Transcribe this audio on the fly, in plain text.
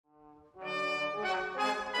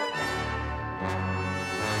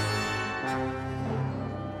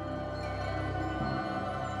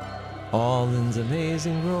Alden's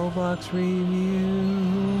Amazing Roblox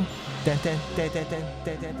Review. Dun, dun, dun, dun, dun,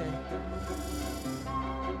 dun, dun, dun.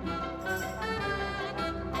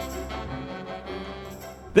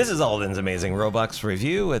 This is Alden's Amazing Roblox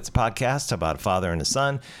Review. It's a podcast about a father and a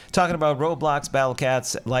son talking about Roblox, Battle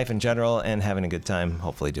Cats, life in general, and having a good time,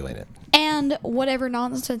 hopefully doing it. And whatever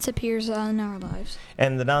nonsense appears in our lives.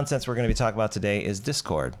 And the nonsense we're going to be talking about today is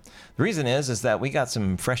Discord. The reason is that we got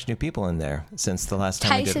some fresh new people in there since the last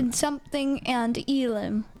time we did. Tyson something and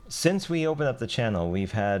Elim. Since we opened up the channel,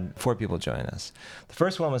 we've had 4 people join us. The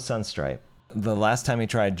first one was Sunstripe. The last time he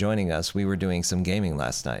tried joining us, we were doing some gaming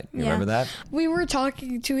last night. You remember that? We were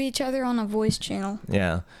talking to each other on a voice channel.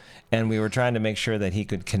 Yeah. And we were trying to make sure that he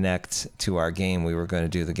could connect to our game. We were going to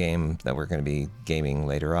do the game that we're going to be gaming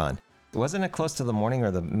later on. Wasn't it close to the morning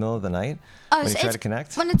or the middle of the night when you tried to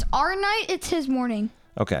connect? When it's our night, it's his morning.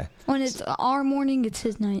 Okay. When it's our morning, it's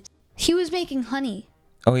his night. He was making honey.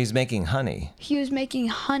 Oh, he's making honey. He was making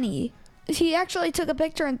honey. He actually took a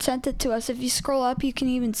picture and sent it to us. If you scroll up, you can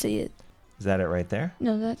even see it. Is that it right there?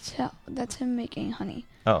 No, that's him making honey.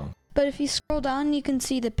 Oh. But if you scroll down, you can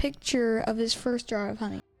see the picture of his first jar of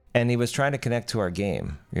honey. And he was trying to connect to our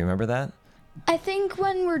game. You remember that? I think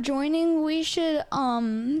when we're joining, we should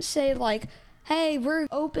say like, "Hey, we're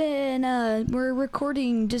open. We're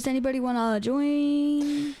recording. Does anybody want to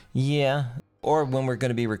join?" Yeah. Or when we're going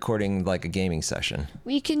to be recording like a gaming session.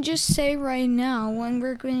 We can just say right now when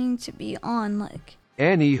we're going to be on, like.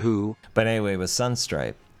 Anywho. But anyway, with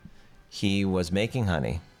Sunstripe, he was making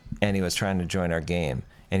honey, and he was trying to join our game,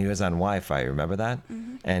 and he was on Wi-Fi. Remember that?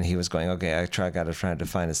 Mm-hmm. And he was going, okay, got to try to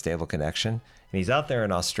find a stable connection. And he's out there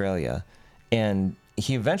in Australia, and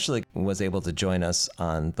he eventually was able to join us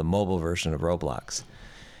on the mobile version of Roblox.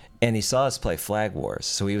 And he saw us play Flag Wars,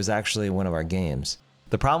 so he was actually in one of our games.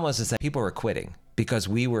 The problem was that people were quitting because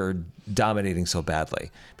we were dominating so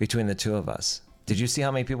badly between the two of us. Did you see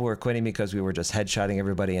how many people were quitting because we were just headshotting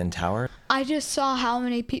everybody in tower? I just saw how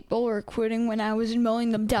many people were quitting when I was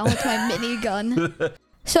mowing them down with my minigun.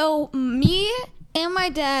 So me and my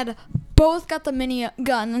dad both got the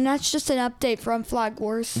minigun, and that's just an update from Flag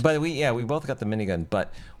Wars. But we both got the minigun.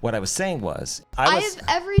 But what I was saying was, I have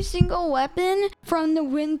every single weapon from the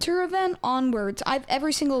winter event onwards. I have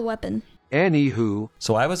every single weapon. Anywho.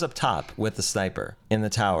 So I was up top with the sniper in the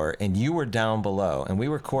tower, and you were down below, and we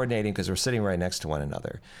were coordinating because we're sitting right next to one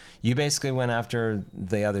another. You basically went after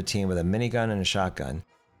the other team with a minigun and a shotgun.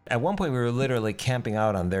 At one point, we were literally camping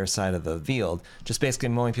out on their side of the field, just basically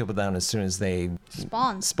mowing people down as soon as they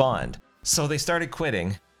spawned. So they started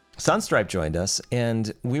quitting. Sunstripe joined us,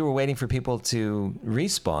 and we were waiting for people to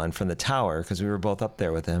respawn from the tower because we were both up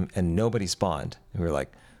there with him, and nobody spawned. And we were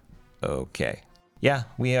like, okay. Yeah,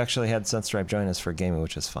 we actually had Sunstripe join us for gaming,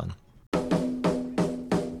 which was fun.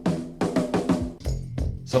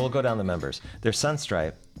 So we'll go down the members. There's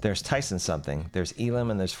Sunstripe, there's Tyson something, there's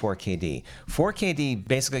Elim, and there's 4KD. 4KD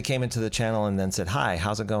basically came into the channel and then said, hi,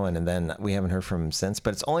 how's it going? And then we haven't heard from him since,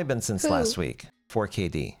 but it's only been since last week.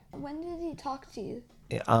 4KD. When did he talk to you?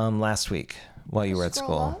 Last week while you were at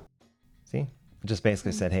school. Up? See? Just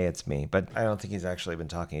basically said, hey, it's me. But I don't think he's actually been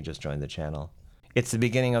talking. He just joined the channel. It's the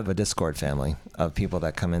beginning of a Discord family of people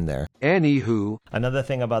that come in there. Anywho. Another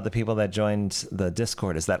thing about the people that joined the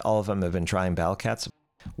Discord is that all of them have been trying Battle Cats.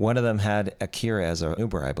 One of them had Akira as an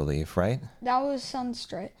Uber, I believe, right? That was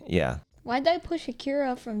Sunstripe. Yeah. Why'd I push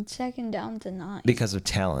Akira from 2nd down to 9? Because of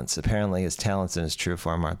talents. Apparently his talents in his true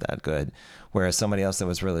form aren't that good. Whereas somebody else that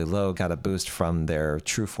was really low got a boost from their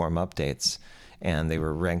true form updates. And they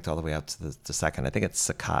were ranked all the way up to the 2nd. I think it's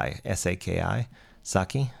Sakai. S-A-K-I.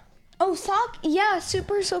 Saki. Oh, Saki. Yeah,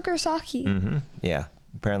 Super Soaker Saki. Mm-hmm. Yeah.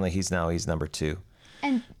 Apparently he's number 2.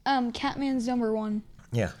 And Catman's number 1.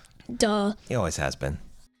 Yeah. Duh. He always has been.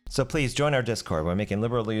 So please join our Discord. We're making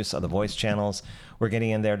liberal use of the voice channels. We're getting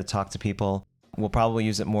in there to talk to people. We'll probably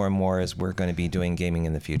use it more and more as we're going to be doing gaming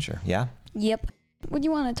in the future. Yeah? Yep. What do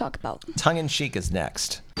you want to talk about? Tongue in Cheek is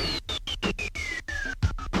next.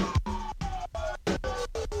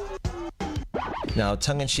 Now,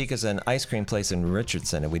 Tongue in Cheek is an ice cream place in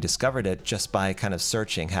Richardson, and we discovered it just by kind of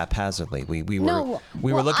searching haphazardly. We were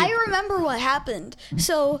looking. I remember what happened.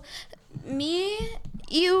 So, me,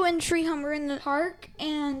 you, and Treehum were in the park,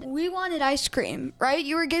 and we wanted ice cream, right?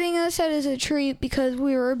 You were getting us that as a treat because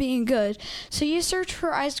we were being good. So you searched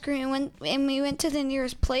for ice cream, and we went to the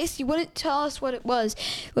nearest place. You wouldn't tell us what it was.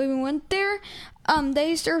 When we went there,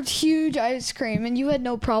 they served huge ice cream, and you had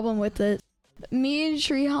no problem with it. Me and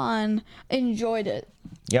Treehum enjoyed it.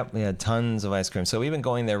 Yep, we had tons of ice cream. So we've been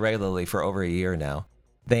going there regularly for over a year now.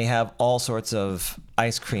 They have all sorts of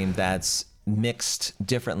ice cream that's mixed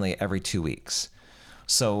differently every 2 weeks.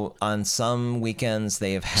 So on some weekends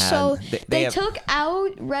they have had. So they have, took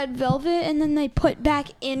out red velvet and then they put back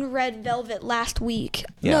in red velvet last week.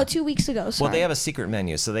 Yeah. No, 2 weeks ago. Sorry. Well, they have a secret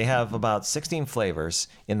menu. So they have about 16 flavors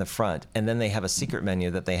in the front, and then they have a secret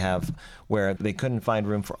menu that they have where they couldn't find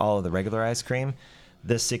room for all of the regular ice cream.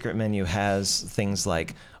 This secret menu has things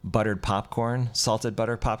like buttered popcorn, salted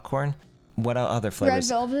butter popcorn. What other red flavors?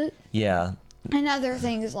 velvet Yeah. and other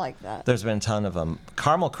things like that. There's been a ton of them.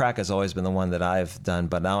 Caramel crack has always been the one that I've done,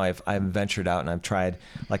 but now I've ventured out and I've tried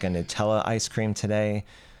like a Nutella ice cream today.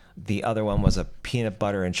 The other one was a peanut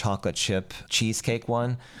butter and chocolate chip cheesecake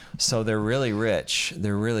one. So they're really rich.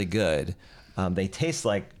 They're really good. They taste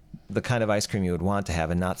like the kind of ice cream you would want to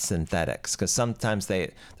have and not synthetics, because sometimes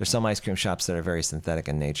there's some ice cream shops that are very synthetic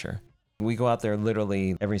in nature. We go out there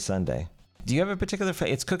literally every Sunday. Do you have a particular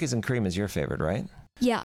it's cookies and cream is your favorite, right?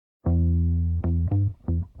 Yeah.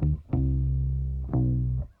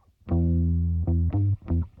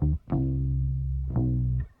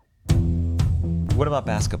 What about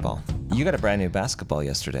basketball? You got a brand new basketball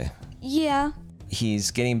yesterday. Yeah.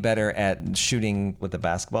 He's getting better at shooting with the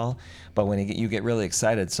basketball, but when you get really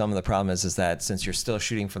excited, some of the problem is that since you're still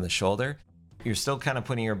shooting from the shoulder, you're still kind of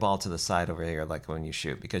putting your ball to the side over here like when you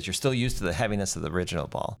shoot, because you're still used to the heaviness of the original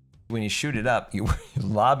ball. When you shoot it up, you're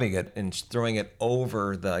lobbing it and throwing it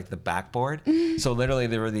over the backboard. So literally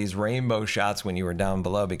there were these rainbow shots when you were down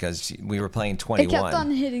below because we were playing 21. It kept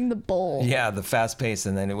on hitting the bowl. Yeah, the fast pace,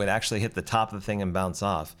 and then it would actually hit the top of the thing and bounce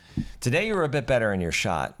off. Today you were a bit better in your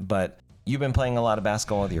shot, but you've been playing a lot of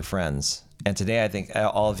basketball with your friends. And today I think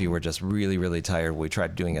all of you were just really, really tired. We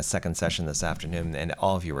tried doing a second session this afternoon, and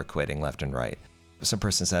all of you were quitting left and right. Some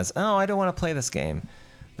person says, "Oh, I don't want to play this game."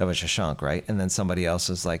 That was Shashank, right? And then somebody else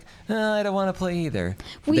was like, "Oh, I don't want to play either."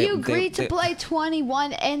 We agreed to play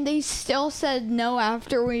 21 and they still said no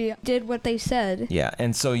after we did what they said. Yeah,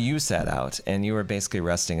 and so you sat out and you were basically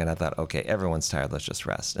resting, and I thought, okay, everyone's tired, let's just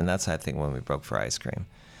rest. And that's, I think, when we broke for ice cream.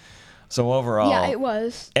 So overall, Yeah, it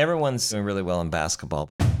was. everyone's doing really well in basketball.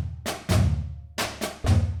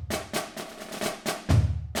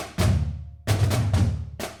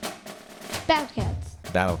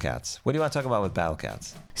 Battlecats. Battle Cats. What do you want to talk about with Battle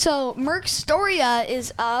Cats? So Mercstoria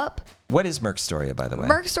is up. What is Mercstoria, by the way?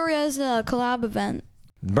 Mercstoria is a collab event.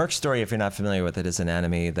 Mercstoria, if you're not familiar with it, is an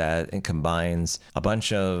anime that combines a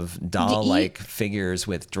bunch of doll-like figures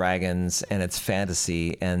with dragons, and it's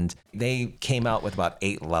fantasy, and they came out with about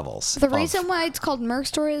 8 levels. The reason why it's called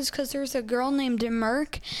Mercstoria is because there's a girl named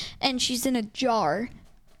Merc, and she's in a jar.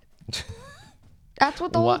 That's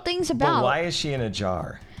what the whole thing's about. But why is she in a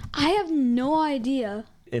jar? I have no idea.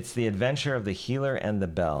 It's the adventure of the healer and the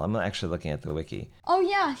bell. I'm actually looking at the wiki. Oh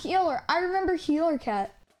yeah, Healer. I remember Healer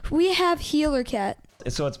Cat. We have Healer Cat.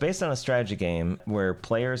 So it's based on a strategy game where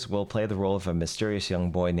players will play the role of a mysterious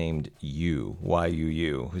young boy named Yu,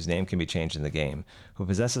 Y-U-U, whose name can be changed in the game, who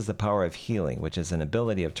possesses the power of healing, which is an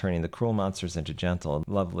ability of turning the cruel monsters into gentle,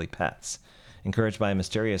 lovely pets. Encouraged by a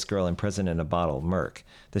mysterious girl imprisoned in a bottle, Merc,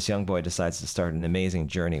 this young boy decides to start an amazing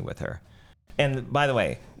journey with her. And by the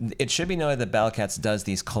way, it should be noted that Battle Cats does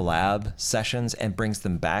these collab sessions and brings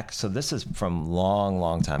them back. So this is from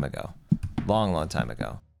long time ago. Long time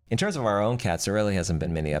ago. In terms of our own cats, there really hasn't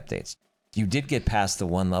been many updates. You did get past the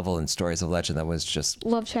one level in Stories of Legend that was just...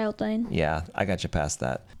 Love Child Lane. Yeah, I got you past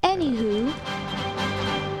that. Anywho.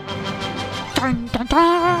 Dun, dun,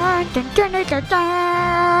 dun, dun, dun, dun, dun,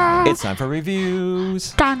 dun. It's time for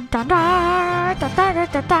reviews. Dun, dun, dun, dun, dun,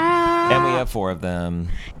 dun, dun, dun. And we have 4 of them.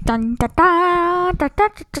 Dun, dun, dun, dun,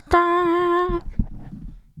 dun, dun, dun.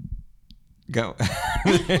 Go.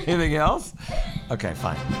 Anything else? Okay,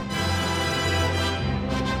 fine.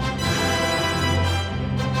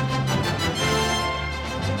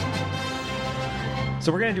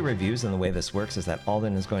 So we're going to do reviews, and the way this works is that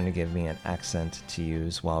Alden is going to give me an accent to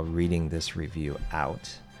use while reading this review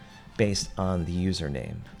out based on the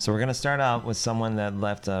username. So we're going to start out with someone that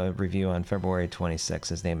left a review on February 26th.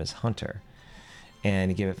 His name is Hunter. And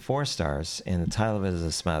he gave it 4 stars, and the title of it is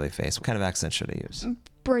a smiley face. What kind of accent should I use?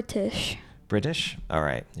 British. British? All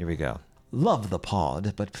right, here we go. Love the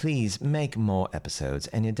pod, but please make more episodes.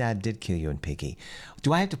 And your dad did kill you in Piggy.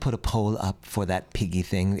 Do I have to put a poll up for that Piggy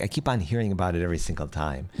thing? I keep on hearing about it every single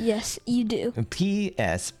time. Yes, you do.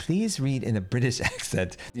 P.S. Please read in a British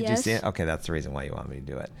accent. Did you Yes. see it? Okay, that's the reason why you want me to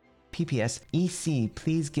do it. P.P.S. E.C.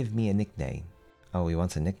 Please give me a nickname. Oh, he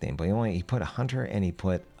wants a nickname, but he put a Hunter and he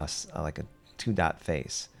put like a 2-dot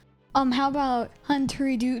face. How about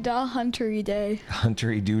Huntery Doo Da Huntery Day?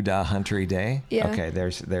 Huntery Doo Da Huntery Day? Yeah. Okay,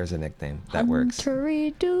 there's a nickname. That works.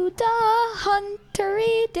 Huntery Doo Da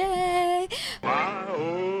Huntery Day. My,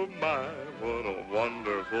 oh my, what a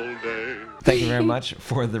wonderful day. Thank you very much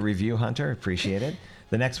for the review, Hunter. Appreciate it.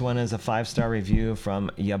 The next one is a 5-star review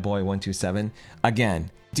from yaboy127.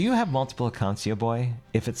 Again, do you have multiple accounts, yaboy,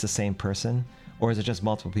 if it's the same person? Or is it just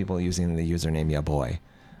multiple people using the username yaboy?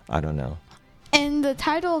 I don't know. And the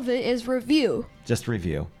title of it is Review. Just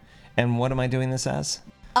review. And what am I doing this as?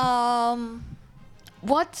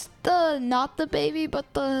 What's the, not the baby,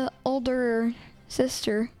 but the older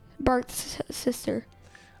sister, Bart's sister?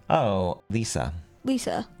 Oh, Lisa.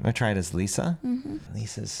 Lisa. I'm going to try it as Lisa. Mm-hmm.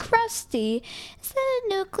 Lisa's... Krusty, is that a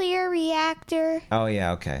nuclear reactor? Oh,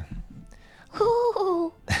 yeah, okay.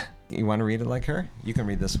 Ooh, You want to read it like her? You can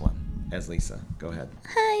read this one as Lisa. Go ahead.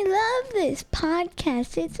 I love this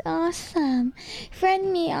podcast. It's awesome. Friend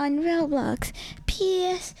me on Roblox.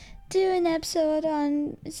 P.S. Do an episode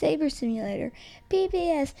on Saber Simulator.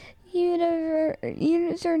 P.P.S.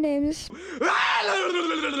 Usernames.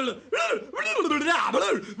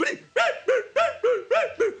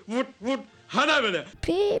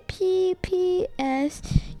 P.P.P.S.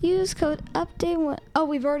 Use code update one. Oh,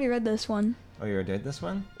 we've already read this one. Oh, you already did this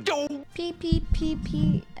one?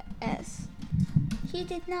 P.P.P.P.S. He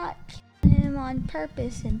did not kill him on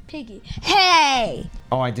purpose and Piggy. Hey!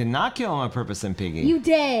 Oh, I did not kill him on purpose and Piggy. You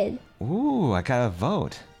did. Ooh, I got a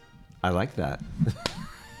vote. I like that.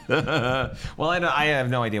 Well, I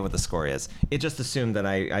have no idea what the score is. It just assumed that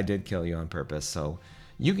I did kill you on purpose, so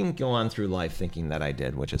you can go on through life thinking that I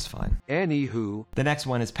did, which is fine. Anywho. The next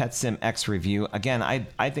one is Pet Sim X Review. Again,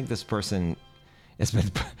 I think this person has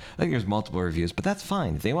been... I think there's multiple reviews, but that's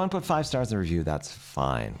fine. If they want to put 5 stars in the review, that's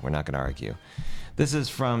fine. We're not going to argue. This is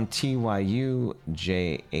from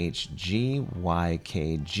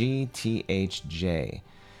TYUJHGYKGTHJ.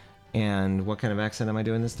 And what kind of accent am I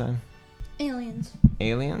doing this time? Aliens.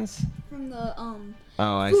 Aliens? From the,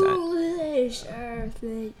 Oh, I Foolish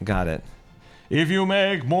Earthling. got it. If you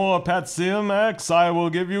make more Pet Sim X, I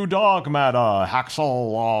will give you dark matter.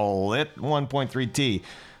 Haxel it 1.3T.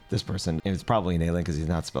 This person is probably an alien because he's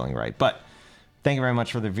not spelling right. But thank you very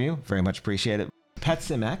much for the review. Very much appreciate it. Pet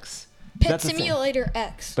Sim X? Pet Simulator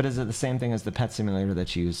X. But is it the same thing as the Pet Simulator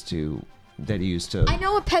that you used to... I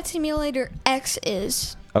know what Pet Simulator X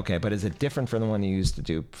is. Okay, but is it different from the one you used to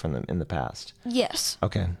do in the past? Yes.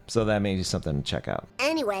 Okay, so that may be something to check out.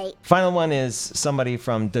 Anyway. Final one is somebody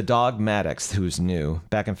from The Dog Maddox, who's new.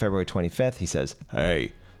 Back on February 25th, he says,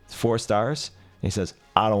 hey, it's 4 stars. And he says,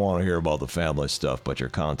 I don't want to hear about the family stuff, but your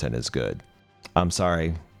content is good. I'm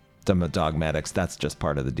sorry, The Dog Maddox, that's just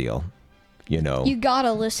part of the deal. You know. You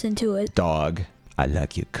gotta listen to it. Dog. I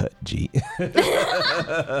like your cut, G.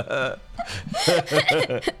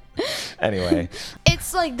 Anyway.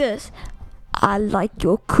 It's like this. I like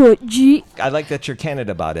your cut, G. I like that you're candid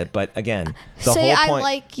about it, but again, the Say whole I point...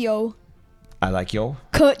 like yo. I like yo.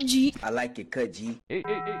 Cut G. I like your cut, G.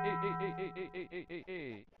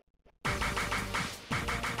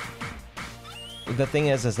 The thing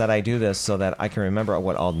is that I do this so that I can remember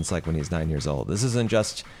what Alden's like when he's 9 years old. This isn't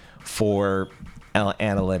just for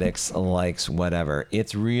analytics, likes, whatever.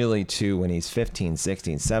 It's really to when he's 15,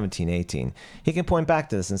 16, 17, 18. He can point back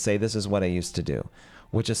to this and say, this is what I used to do,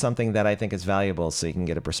 which is something that I think is valuable so you can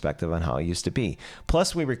get a perspective on how it used to be.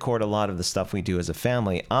 Plus, we record a lot of the stuff we do as a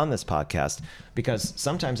family on this podcast because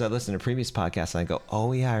sometimes I listen to previous podcasts and I go,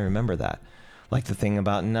 oh yeah, I remember that. Like the thing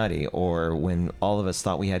about Nutty, or when all of us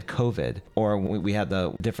thought we had COVID, or we had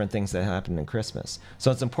the different things that happened in Christmas. So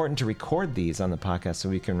it's important to record these on the podcast so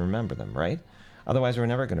we can remember them, right? Otherwise, we're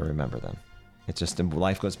never going to remember them. It's just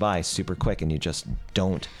life goes by super quick and you just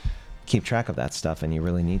don't keep track of that stuff, and you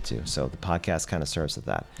really need to. So the podcast kind of serves as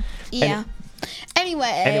that. Yeah.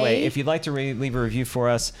 Anyway, If you'd like to leave a review for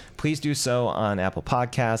us, please do so on Apple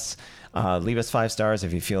Podcasts. Leave us 5 stars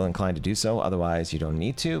if you feel inclined to do so. Otherwise, you don't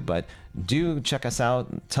need to, but do check us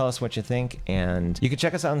out. Tell us what you think. And you can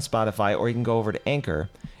check us out on Spotify, or you can go over to Anchor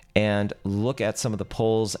and look at some of the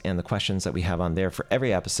polls and the questions that we have on there for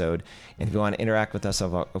every episode. And if you want to interact with us,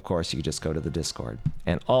 of course, you can just go to the Discord.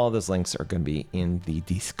 And all of those links are going to be in the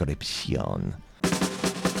description.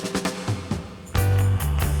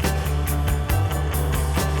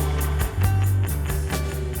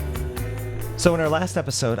 So in our last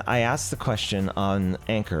episode, I asked the question on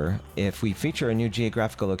Anchor, if we feature a new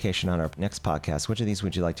geographical location on our next podcast, which of these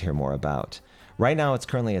would you like to hear more about? Right now, it's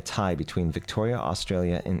currently a tie between Victoria,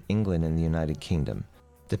 Australia, and England in the United Kingdom.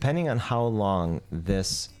 Depending on how long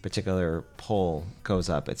this particular poll goes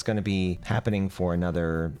up, it's going to be happening for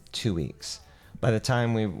another 2 weeks. By the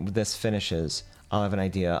time this finishes, I'll have an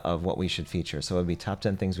idea of what we should feature. So it would be top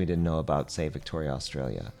 10 things we didn't know about, say, Victoria,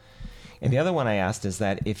 Australia. And the other one I asked is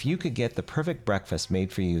that if you could get the perfect breakfast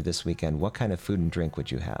made for you this weekend, what kind of food and drink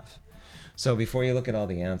would you have? So before you look at all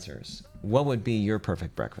the answers, what would be your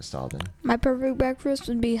perfect breakfast, Alden? my perfect breakfast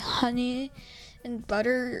would be honey and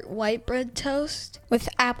butter white bread toast with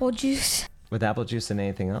apple juice. With apple juice and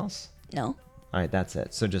anything else? No. All right, that's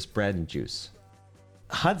it. So just bread and juice.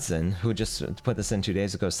 Hudson, who just put this in 2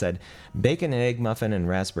 days ago, said bacon and egg muffin and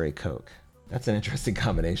raspberry Coke. That's an interesting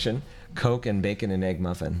combination. Coke and bacon and egg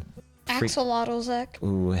muffin. Axolotl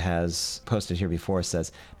Who has posted here before,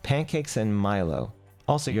 says pancakes and Milo.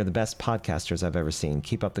 Also, you're the best podcasters I've ever seen.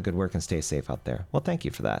 Keep up the good work and stay safe out there. Well, thank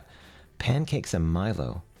you for that. Pancakes and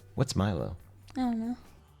Milo. What's Milo? I don't know.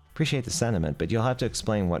 Appreciate the sentiment, but you'll have to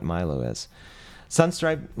explain what Milo is.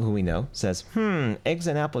 Sunstripe, who we know, says, eggs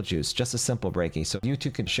and apple juice, just a simple breaky. So you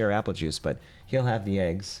two can share apple juice, but he'll have the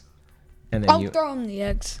eggs. And then I'll throw him the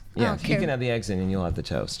eggs. I Yeah, don't he care. can have the eggs and you'll have the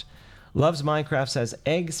toast. Loves Minecraft says,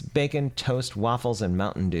 eggs, bacon, toast, waffles, and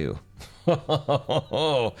Mountain Dew.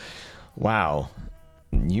 Wow.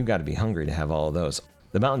 You got to be hungry to have all of those.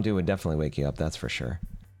 The Mountain Dew would definitely wake you up, that's for sure.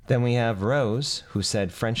 Then we have Rose, who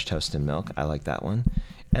said French toast and milk. I like that one.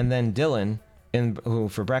 And then Dylan, who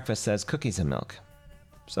for breakfast says cookies and milk.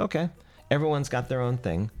 So, okay. Everyone's got their own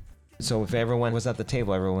thing. So if everyone was at the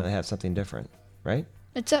table, everyone would have something different, right?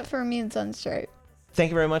 Except for me and Sunstripe.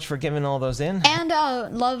 Thank you very much for giving all those in. And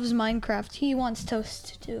loves Minecraft. He wants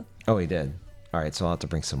toast too. Oh, he did. All right, so I'll have to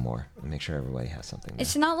bring some more and make sure everybody has something.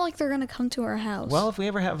 It's not like they're gonna come to our house. Well, if we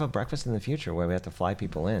ever have a breakfast in the future where we have to fly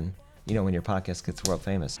people in, when your podcast gets world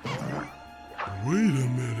famous. Wait a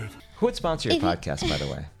minute. Who would sponsor your podcast, by the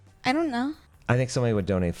way? I don't know. I think somebody would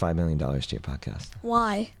donate $5 million to your podcast.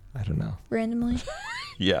 Why? I don't know. Randomly.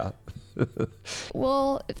 Yeah.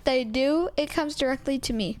 Well, if they do, it comes directly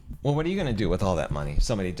to me. Well, what are you going to do with all that money?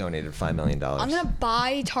 Somebody donated $5 million. I'm gonna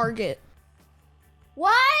buy Target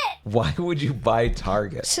What? Why would you buy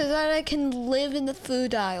Target? so that I can live in the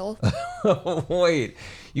food aisle. Wait,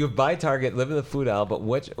 you buy Target, live in the food aisle,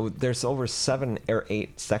 but there's over 7 or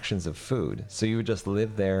 8 sections of food. So you would just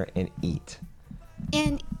live there and eat.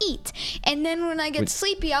 And eat. And then when I get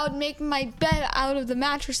sleepy, I would make my bed out of the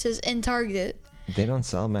mattresses in Target. They don't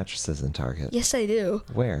sell mattresses in Target. Yes, I do.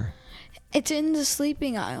 Where? It's in the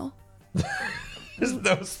sleeping aisle. There's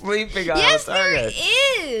no sleeping aisle Yes, at there Target.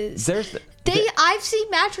 is. There's I've seen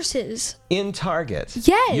mattresses. in Target.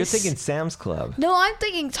 Yes. You're thinking Sam's Club, No, I'm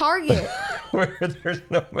thinking Target. where there's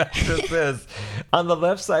no mattresses. On the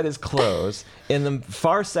left side is clothes. In the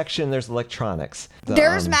far section, there's electronics.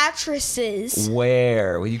 There's mattresses.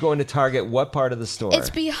 Where? When you go into Target, what part of the store? It's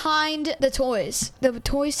behind the toys, the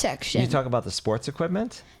toy section. You talk about the sports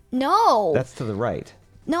equipment? No. That's to the right.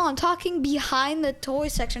 No, I'm talking behind the toy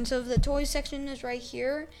section. So if the toy section is right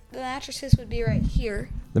here, the mattresses would be right here.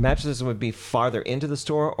 The mattresses would be farther into the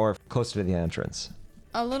store or closer to the entrance.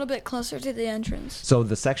 A little bit closer to the entrance. So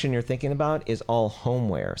the section you're thinking about is all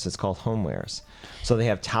homewares. It's called homewares. So they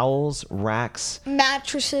have towels, racks.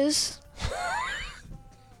 Mattresses.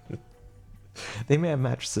 They may have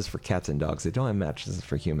mattresses for cats and dogs. They don't have mattresses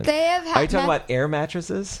for humans. They have Are you talking about air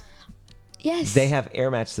mattresses? Yes. They have air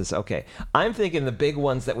mattresses. Okay. I'm thinking the big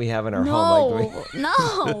ones that we have in our home.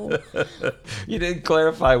 No. You didn't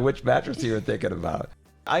clarify which mattress you were thinking about.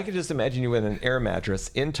 I could just imagine you with an air mattress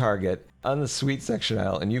in Target on the sweet section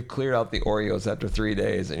aisle, and you've cleared out the Oreos after 3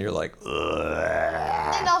 days, and you're like,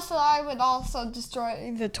 ugh. And also, I would also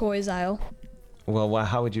destroy the toys aisle. Well,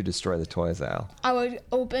 how would you destroy the toys aisle? I would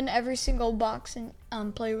open every single box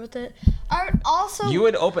and play with it. I would also. You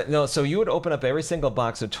would open up every single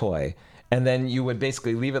box of toy, and then you would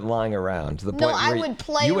basically leave it lying around to the point I where would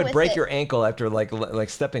play you would with break it. your ankle after like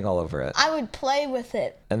stepping all over it, I would play with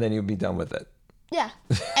it. and then you'd be done with it. Yeah.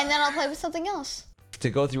 And then I'll play with something else. To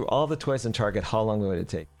go through all the toys in Target, how long would it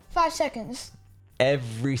take? 5 seconds.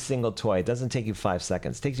 Every single toy. It doesn't take you 5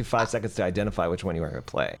 seconds. It takes you 5 seconds to identify which one you want to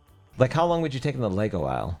play. Like, how long would you take in the Lego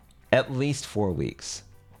aisle? At least 4 weeks.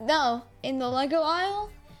 No, in the Lego aisle,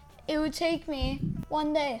 it would take me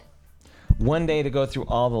 1 day. 1 day to go through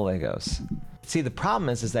all the Legos. See, the problem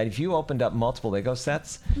is that if you opened up multiple Lego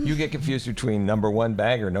sets, you get confused between number 1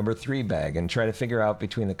 bag or number 3 bag and try to figure out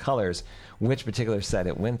between the colors which particular set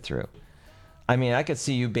it went through. I mean, I could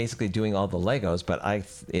see you basically doing all the Legos, but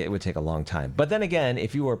it would take a long time. But then again,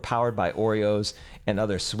 if you were powered by Oreos and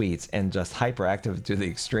other sweets and just hyperactive to the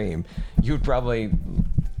extreme, you would probably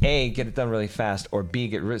A, get it done really fast, or B,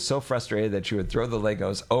 get so frustrated that you would throw the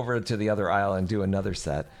Legos over to the other aisle and do another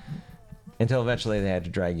set until eventually they had to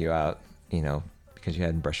drag you out, because you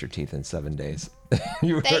hadn't brushed your teeth in 7 days.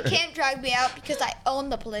 They can't drag me out because I own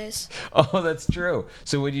the place. Oh, that's true.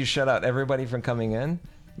 So would you shut out everybody from coming in?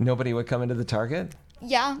 Nobody would come into the Target?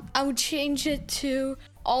 Yeah, I would change it to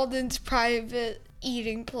Alden's private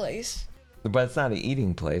eating place. But it's not an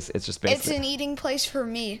eating place. It's just basically... It's an eating place for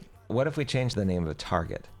me. What if we change the name of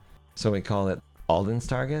Target? So we call it Alden's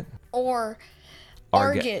Target? Or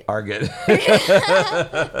Argot. Argot.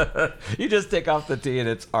 You just take off the T and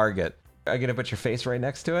it's Argot. Are you going to put your face right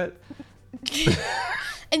next to it?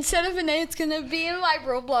 Instead of an A, it's gonna be in my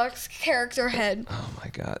Roblox character head. Oh my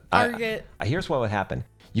God. Argot. Here's what would happen.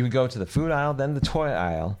 You would go to the food aisle, then the toy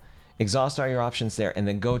aisle, exhaust all your options there, and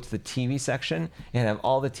then go to the TV section and have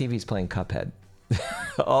all the TVs playing Cuphead.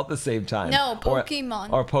 All at the same time. No,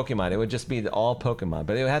 Pokemon. Or Pokemon. It would just be all Pokemon.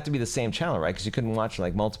 But it would have to be the same channel, right? Because you couldn't watch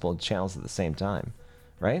like multiple channels at the same time.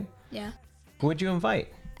 Right? Yeah. Who would you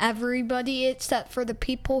invite? Everybody except for the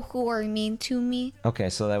people who are mean to me. Okay,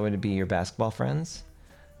 so that would be your basketball friends.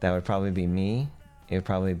 That would probably be me. It would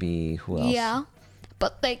probably be who else? Yeah.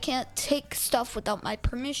 But they can't take stuff without my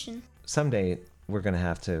permission. Someday we're going to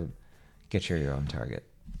have to get you your own Target.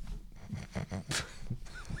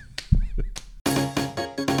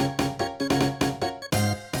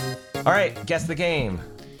 All right, guess the game.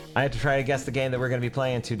 I have to try to guess the game that we're going to be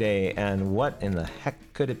playing today, and what in the heck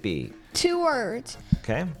could it be? 2 words.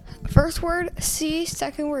 Okay. First word C,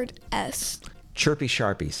 second word S. Chirpy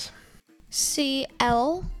Sharpies.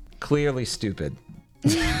 CL. Clearly stupid.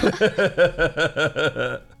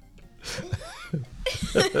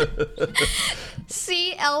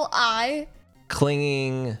 CLI.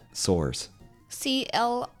 Clinging sores.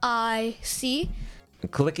 CLIC.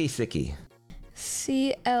 Clicky sicky.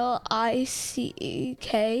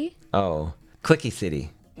 CLICK. Oh, Clicky City.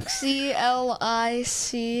 CLICKE.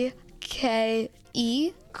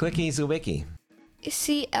 Clicky Zwicki.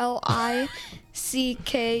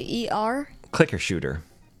 CLICKER. Clicker Shooter.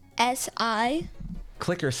 SI.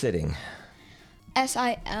 Clicker Sitting.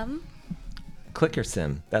 SIM. Clicker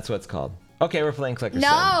Sim. That's what it's called. Okay, we're playing Clicker Sim.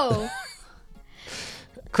 No.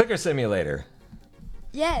 Clicker Simulator.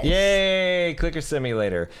 Yes. Yay! Clicker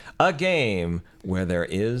Simulator. A game where there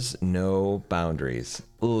is no boundaries.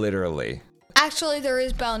 Literally. Actually, there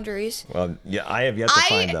is boundaries. Well, yeah, I have yet to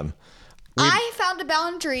find them. I found a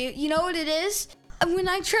boundary. You know what it is? When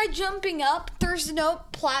I tried jumping up, there's no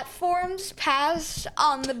platforms past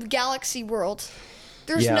on the galaxy world.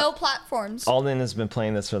 There's Yeah. no platforms. Alden has been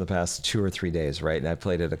playing this for the past 2 or 3 days, right? And I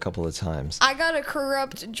played it a couple of times. I got a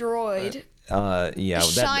corrupt droid. Yeah.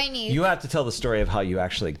 Shiny. You have to tell the story of how you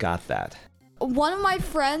actually got that. One of my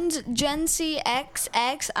friends,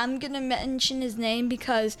 GenCXX, I'm going to mention his name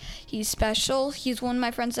because he's special. He's one of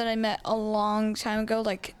my friends that I met a long time ago,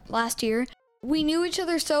 like last year. We knew each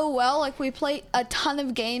other so well, like we played a ton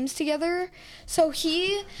of games together. So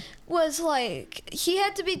he was like, he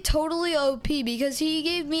had to be totally OP because he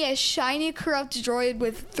gave me a shiny corrupt droid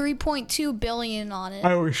with 3.2 billion on it.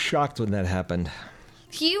 I was shocked when that happened.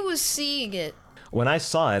 He was seeing it. When I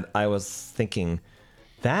saw it, I was thinking,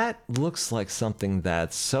 that looks like something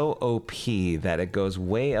that's so OP that it goes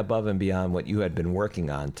way above and beyond what you had been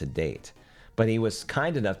working on to date. But he was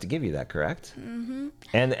kind enough to give you that, correct? Mm-hmm.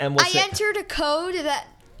 And we'll I entered a code that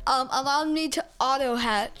allowed me to auto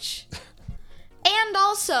hatch. And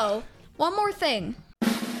also, one more thing.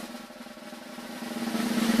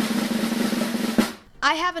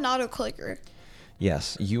 I have an auto clicker.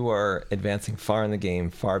 Yes, you are advancing far in the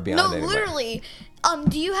game, far beyond No, anybody. literally.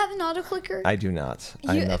 Do you have an auto clicker? I do not.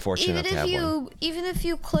 I'm not fortunate enough to have one. Even if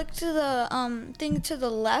you click to the thing to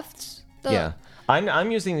the left. Yeah.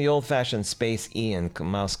 I'm using the old-fashioned space E and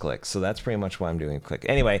mouse click, so that's pretty much what I'm doing. Click.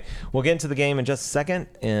 Anyway, we'll get into the game in just a second.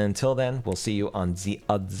 Until then, we'll see you on the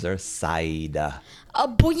other side.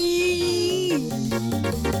 Boy.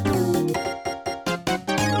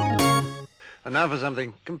 And now for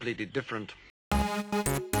something completely different.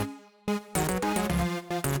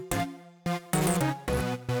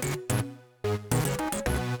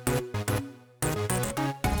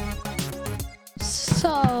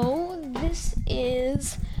 So, this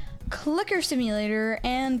is Clicker Simulator,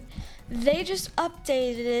 and they just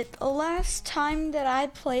updated it. The last time that I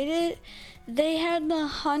played it, they had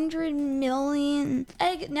 100 million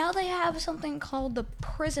egg. Now they have something called the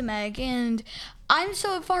Prism Egg, and I'm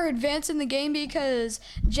so far advanced in the game because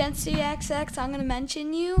GenCXX, I'm going to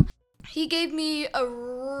mention you, he gave me a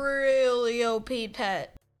really OP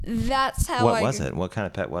pet. That's how What was it? What kind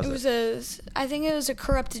of pet was it? I think it was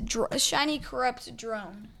a shiny corrupt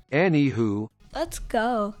drone. Anywho, Let's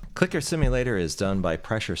go. Clicker Simulator is done by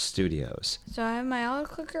Pressure Studios. So I have my auto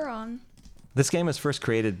clicker on. This game was first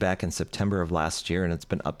created back in September of last year, and it's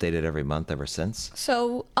been updated every month ever since.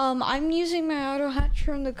 So I'm using my auto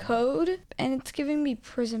hatcher in the code, and it's giving me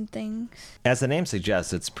prism things. As the name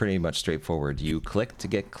suggests, it's pretty much straightforward. You click to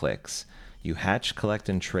get clicks. You hatch, collect,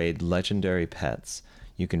 and trade legendary pets.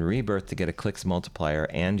 You can rebirth to get a clicks multiplier,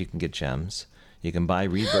 and you can get gems. You can buy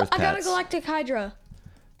rebirth pets. I got a galactic hydra.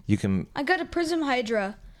 You can. I got a prism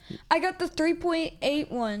hydra. I got the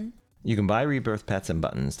 3.8 one. You can buy rebirth pets and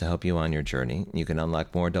buttons to help you on your journey. You can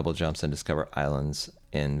unlock more double jumps and discover islands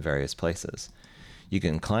in various places. You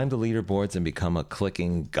can climb the leaderboards and become a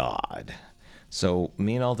clicking god. So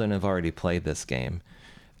me and Alden have already played this game,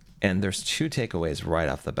 and there's 2 takeaways right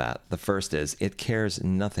off the bat. The first is it cares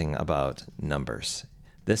nothing about numbers.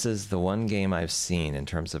 This is the one game I've seen in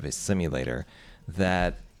terms of a simulator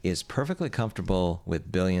that is perfectly comfortable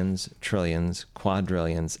with billions, trillions,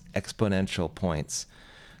 quadrillions, exponential points,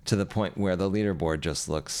 to the point where the leaderboard just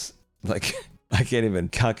looks like I can't even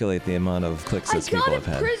calculate the amount of clicks that people have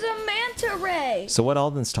had. Prism Manta Ray! So what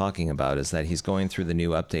Alden's talking about is that he's going through the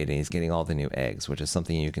new update and he's getting all the new eggs, which is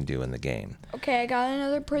something you can do in the game. Okay, I got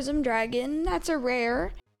another Prism Dragon. That's a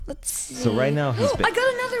rare. Let's see. So right now he's I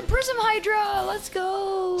got another Prism Hydra! Let's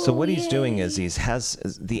go! So what he's doing Yay. is he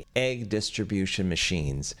has the egg distribution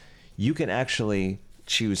machines. You can actually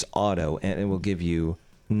choose auto and it will give you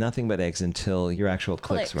nothing but eggs until your actual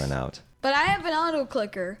clicks run out. But I have an auto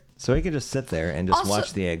clicker. So he can just sit there and just Also-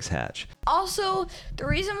 watch the eggs hatch. Also, the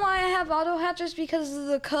reason why I have auto hatch is because of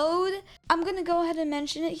the code. I'm going to go ahead and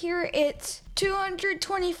mention it here. It's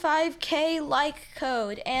 225K like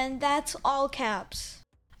code, and that's all caps.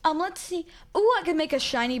 Let's see. Ooh, I can make a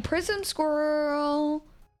shiny prism squirrel.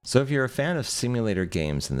 So if you're a fan of simulator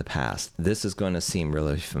games in the past, this is going to seem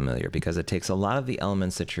really familiar because it takes a lot of the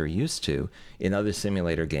elements that you're used to in other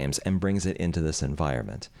simulator games and brings it into this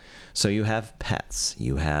environment. So you have pets.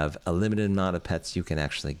 You have a limited amount of pets you can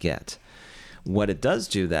actually get. What it does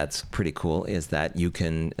do that's pretty cool is that you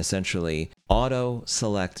can essentially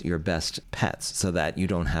auto-select your best pets so that you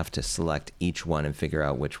don't have to select each one and figure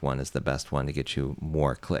out which one is the best one to get you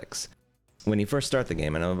more clicks. When you first start the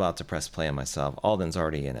game, and I'm about to press play on myself, Alden's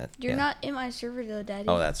already in it. You're Yeah. not in my server though, Daddy.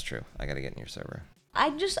 Oh, that's true. I gotta get in your server.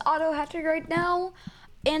 I'm just auto hatching right now,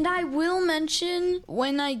 and I will mention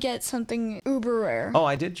when I get something uber rare. Oh,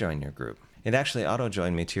 I did join your group. It actually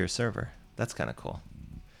auto-joined me to your server. That's kind of cool.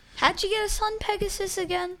 How'd you get a Sun Pegasus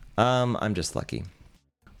again? I'm just lucky.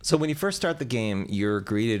 So when you first start the game, you're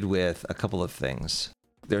greeted with a couple of things.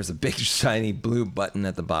 There's a big shiny blue button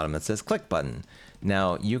at the bottom that says click button.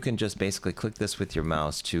 Now you can just basically click this with your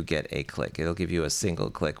mouse to get a click. It'll give you a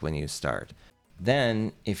single click when you start.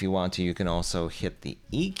 Then if you want to, you can also hit the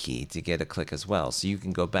E key to get a click as well. So you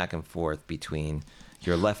can go back and forth between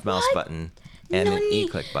your left mouse button and an Nani? E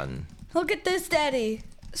click button. Look at this, Daddy.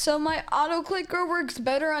 So my auto clicker works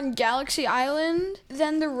better on Galaxy Island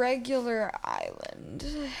than the regular island.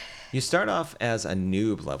 You start off as a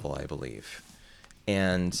noob level, I believe.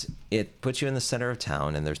 And it puts you in the center of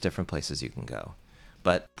town, and there's different places you can go.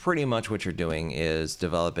 But pretty much what you're doing is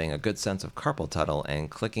developing a good sense of carpal tunnel and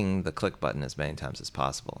clicking the click button as many times as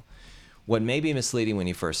possible. What may be misleading when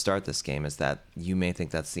you first start this game is that you may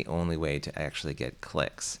think that's the only way to actually get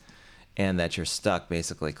clicks, and that you're stuck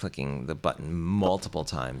basically clicking the button multiple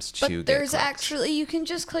times to But get there's clicks. actually, you can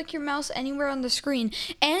just click your mouse anywhere on the screen,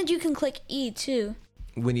 and you can click E too.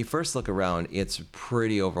 When you first look around, it's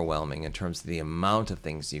pretty overwhelming in terms of the amount of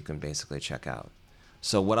things you can basically check out.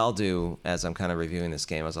 So what I'll do as I'm kind of reviewing this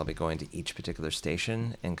game is I'll be going to each particular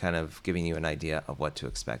station and kind of giving you an idea of what to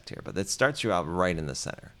expect here. But it starts you out right in the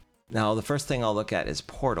center. Now, the first thing I'll look at is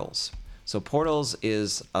portals. So portals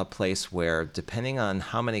is a place where, depending on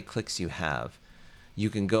how many clicks you have, you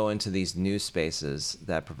can go into these new spaces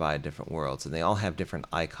that provide different worlds. And they all have different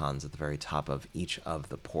icons at the very top of each of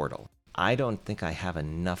the portal. I don't think I have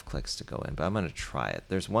enough clicks to go in, but I'm going to try it.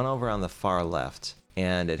 There's one over on the far left,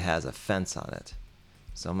 and it has a fence on it.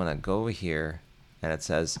 So I'm going to go over here, and it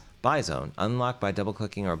says, Buy Zone, unlock by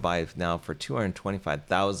double-clicking or buy now for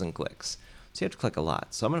 225,000 clicks. So you have to click a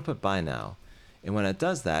lot. So I'm going to put Buy Now. And when it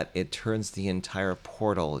does that, it turns the entire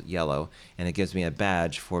portal yellow, and it gives me a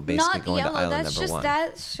badge for basically Not going yellow, to island that's number just 1.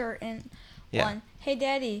 that certain Yeah. one. Hey,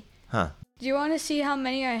 Daddy, Huh. do you want to see how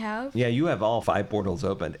many I have? Yeah, you have all 5 portals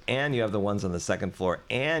opened, and you have the ones on the second floor,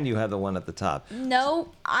 and you have the one at the top. No,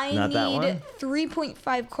 I Not that one? need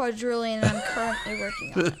 3.5 quadrillion, and I'm currently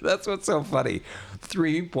working on it. That's what's so funny.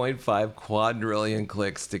 3.5 quadrillion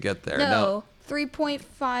clicks to get there. No,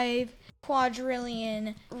 3.5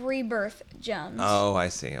 quadrillion rebirth gems. Oh, I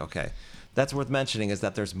see. Okay. That's worth mentioning is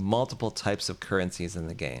that there's multiple types of currencies in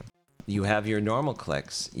the game. You have your normal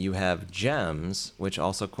clicks, you have gems, which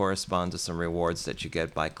also correspond to some rewards that you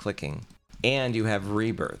get by clicking, and you have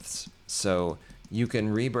rebirths. So you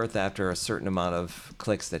can rebirth after a certain amount of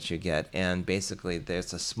clicks that you get, and basically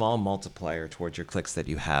there's a small multiplier towards your clicks that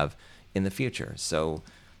you have in the future. So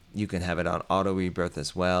you can have it on auto rebirth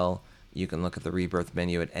as well. You can look at the rebirth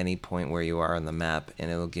menu at any point where you are on the map,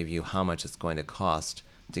 and it'll give you how much it's going to cost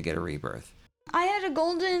to get a rebirth. I had a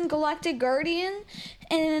golden galactic guardian,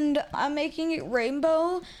 and I'm making it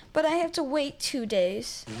rainbow, but I have to wait 2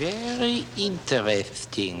 days. Very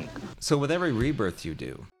interesting. So with every rebirth you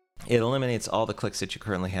do, it eliminates all the clicks that you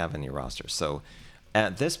currently have in your roster. So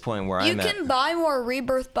at this point where You I'm at, can buy more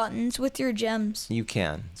rebirth buttons with your gems. you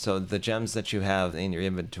can. So the gems that you have in your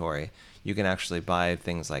inventory, you can actually buy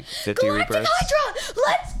things like 50 Galactic rebirths. Hydra!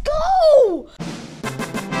 Let's go!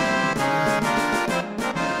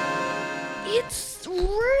 It's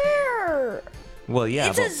rare. Well, yeah,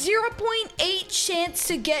 It's a 0.8 chance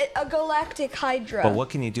to get a Galactic Hydra. but what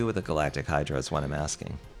can you do with a Galactic Hydra is what I'm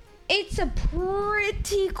asking. It's a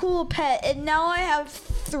pretty cool pet, and now I have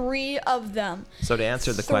 3 of them. So to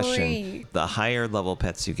answer the 3. question, the higher level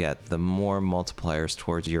pets you get, the more multipliers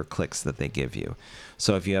towards your clicks that they give you.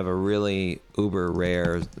 So if you have a really uber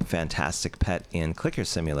rare, fantastic pet in Clicker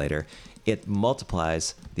Simulator, it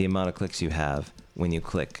multiplies the amount of clicks you have when you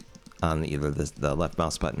click on either the left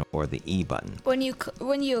mouse button or the E button. When you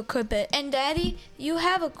equip it. And Daddy, you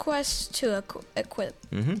have a quest to equip.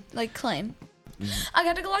 Like claim. I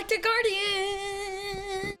got a Galactic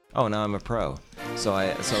Guardian. Oh, now I'm a pro. I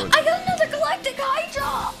got another Galactic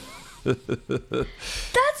Hydra.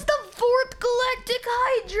 That's the 4th Galactic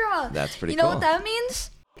Hydra. That's pretty You know cool. what that means?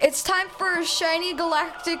 It's time for a shiny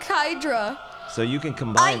Galactic Hydra. So you can I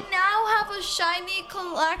combine. now have a shiny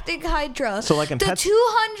Galactic Hydra. So like in the Pets-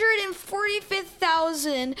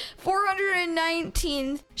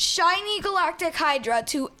 245,419 shiny Galactic Hydra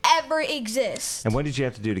to ever exist. And what did you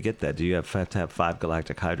have to do to get that? Do you have to have 5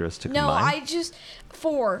 Galactic Hydras to No, combine? I just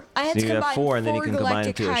 4. I had So to you combine have 4, and then you 4 can combine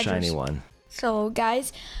Galactic into a Hydras. shiny one. So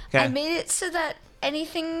guys, Okay. I made it so that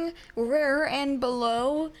anything rare and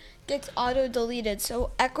below gets auto deleted.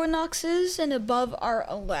 So equinoxes and above are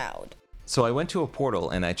allowed. So I went to a portal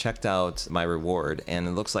and I checked out my reward, and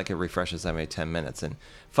it looks like it refreshes every 10 minutes. And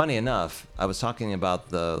funny enough, I was talking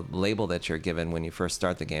about the label that you're given when you first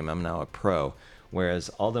start the game. I'm now a pro. Whereas,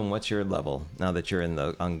 Alden, what's your level now that you're in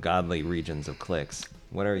the ungodly regions of clicks?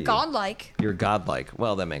 What are you? Godlike. You're godlike.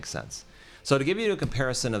 Well, that makes sense. So to give you a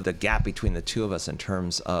comparison of the gap between the two of us in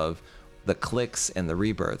terms of the clicks and the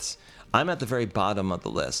rebirths, I'm at the very bottom of the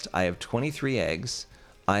list. I have 23 eggs.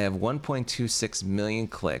 I have 1.26 million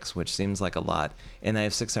clicks, which seems like a lot, and I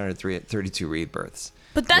have 632 rebirths.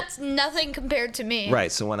 But that's nothing compared to me.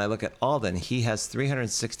 Right, so when I look at Alden, he has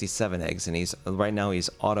 367 eggs, and right now he's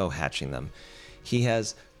auto hatching them. He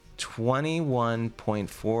has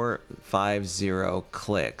 21.450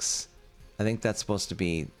 clicks. I think that's supposed to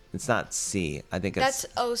be, it's not C. I think it's,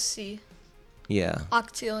 That's OC. yeah.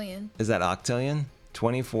 Octillion. Is that octillion?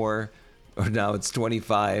 24, or now it's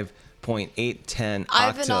 25.810 I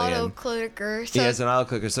have an octillion. auto clicker. He has an auto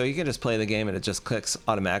clicker, so you can just play the game and it just clicks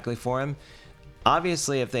automatically for him.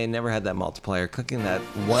 Obviously, if they never had that multiplier, clicking that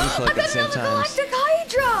one click at the same time. Galactic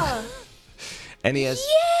Hydra! And he has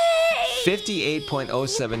Yay!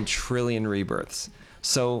 58.07 trillion rebirths.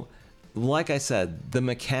 So, like I said, the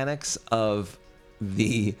mechanics of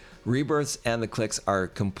the rebirths and the clicks are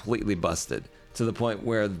completely busted to the point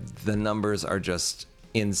where the numbers are just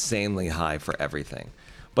insanely high for everything.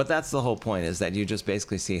 But that's the whole point, is that you just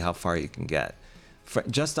basically see how far you can get.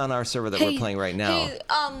 Just on our server that we're playing right now. Hey,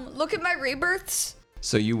 look at my rebirths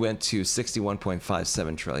So you went to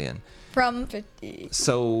 61.57 trillion. from 50.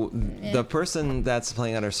 So the person that's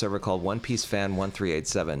playing on our server called One Piece Fan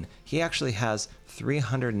 1387, he actually has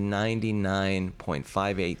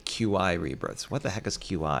 399.58 QI rebirths. What the heck is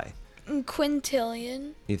QI?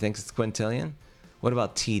 Quintillion. You think it's quintillion? What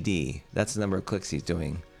about TD? That's the number of clicks he's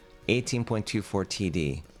doing. 18.24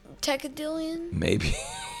 TD. Techadillion. Maybe.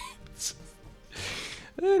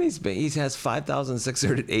 And he has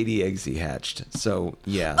 5,680 eggs he hatched. So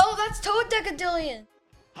yeah. Oh, that's Toadecadillion.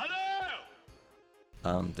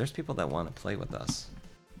 There's people that want to play with us.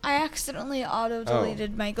 I accidentally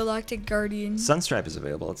auto-deleted my Galactic Guardian. Sunstripe is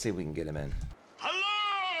available. Let's see if we can get him in.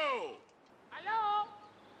 Hello!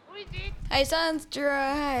 Hey,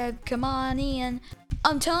 Sunstripe, come on in.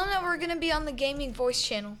 I'm telling them we're gonna be on the gaming voice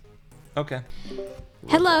channel. Okay.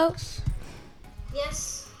 Hello.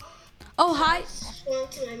 Yes. Oh, hi. Well,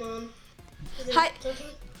 to my mom. Is it Hi. okay?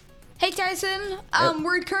 Hey, Tyson.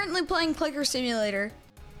 We're currently playing Clicker Simulator.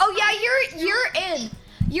 Oh yeah, you're in.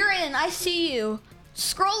 You're in. I see you.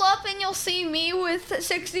 Scroll up and you'll see me with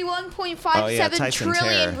 61.57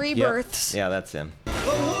 trillion rebirths. Yep. Yeah, that's him. The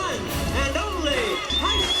one and only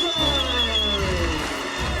Tyson!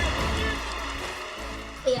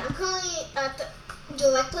 Yeah, I'm currently at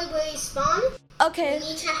directly where you spawn. Okay. We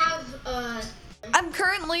need to have I'm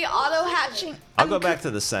currently auto hatching. I'll go back to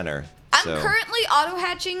the center. I'm so. currently auto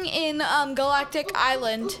hatching in Galactic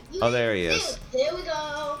Island. Oh, there he is. There we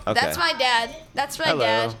go. Okay. That's my dad. That's my Hello.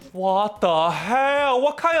 dad. What the hell?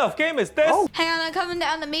 What kind of game is this? Hang on, I'm coming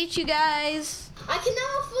down to meet you guys. I can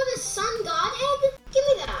now afford a sun god egg. Give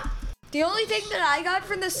me that. The only thing that I got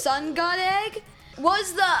from the sun god egg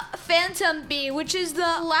was the Phantom Bee, which is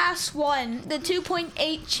the last one, the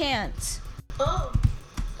 2.8 chance. Oh.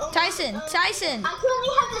 Tyson. I currently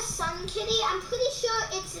have the sun kitty. I'm pretty sure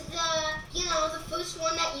it's the first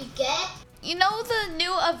one that you get. You know the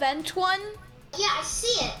new event one? Yeah, I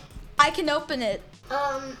see it. I can open it.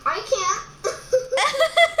 I can't.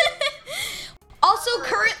 Also,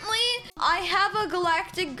 currently, I have a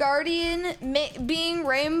Galactic Guardian being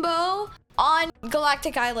Rainbow on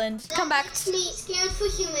Galactic Island. Come back. Makes me scared for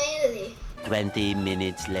humanity. 20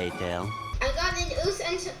 minutes later. I got an Earth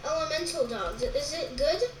Elemental dog. Is it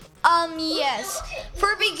good? Yes.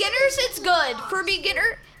 For beginners, it's good. For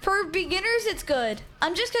beginners, it's good.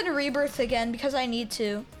 I'm just gonna rebirth again because I need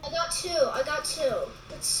to. I got two.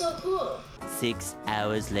 It's so cool. 6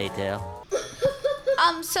 hours later.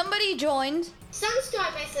 Somebody joined.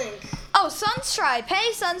 Sunstripe, I think. Oh, Sunstripe.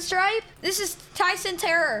 Hey, Sunstripe. This is Tyson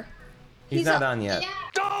Terror. He's not on yet. Yeah.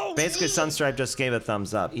 Basically, Sunstripe just gave a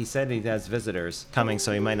thumbs up. He said he has visitors coming,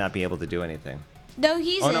 so he might not be able to do anything. No,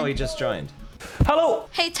 he's Oh in. no, he just joined. Hello.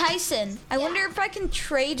 Hey, Tyson. I wonder if I can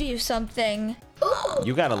trade you something. Ooh.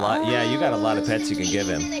 You got a lot. Yeah, you got a lot of pets you can give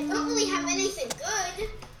him. And I don't really have anything good.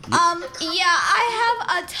 Yeah, I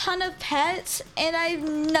have a ton of pets, and I have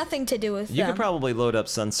nothing to do with You them. could probably load up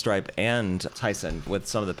Sunstripe and Tyson with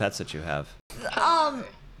some of the pets that you have.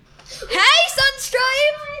 Hey,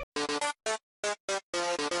 Sunstripe!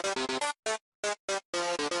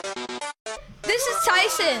 This is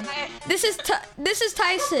Tyson. This is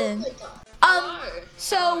Tyson.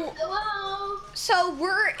 So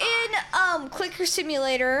we're in Clicker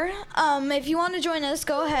Simulator. If you want to join us,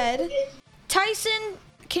 go ahead. Tyson,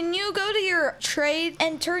 can you go to your trade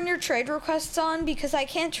and turn your trade requests on because I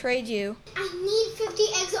can't trade you. I need 50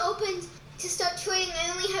 eggs opened to start trading. I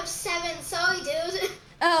only have 7. Sorry, dude.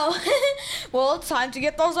 Oh, well, it's time to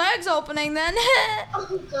get those eggs opening then.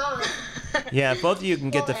 Oh, God. Yeah, if both of you can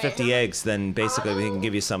get to 50 eggs, then basically we can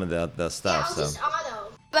give you some of the Yeah, stuff. I'll So just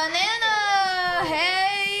auto. Banana,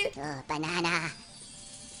 hey.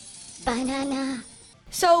 Banana.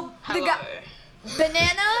 So the guy,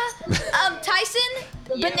 Banana, Tyson,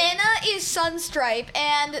 Banana is Sunstripe,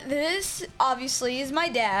 and this obviously is my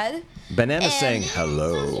dad. Banana's saying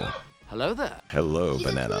hello. Hello there. Hello, He's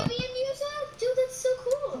Banana. a Caribbean user? Dude, that's so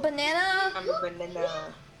cool. Banana,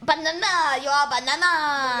 Banana. banana, you are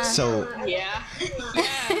banana. So Yeah.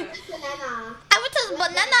 Banana. I want this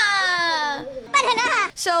banana.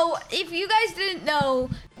 Banana. So if you guys didn't know,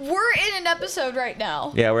 we're in an episode right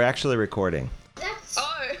now. yeah, we're actually recording. That's...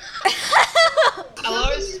 Oh. Hello,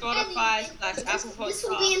 Spotify / Apple This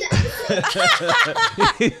will be in Podcast. the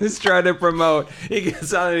episode. He's trying to promote. He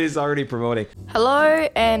sounded he's already promoting. Hello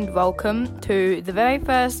and welcome to the very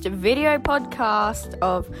first video podcast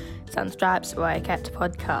of Sunstripe's Wildcat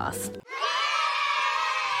podcast.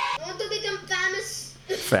 I want to become famous.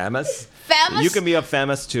 Famous? Famous? You can be a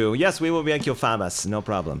famous too. Yes, we will make you famous. No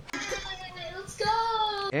problem. Let's go.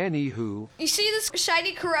 Anywho. You see this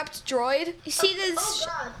shiny corrupt droid? You see Oh, this?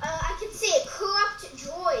 God. I can see it. Corrupt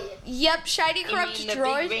droid. Yep, shiny corrupt You mean the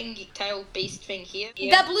droid. big ring-tailed beast thing here?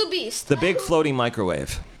 That blue beast. The big floating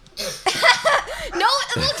microwave. No,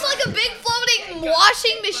 it looks like a big floating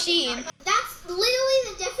washing machine. That's literally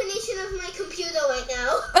the definition of my computer right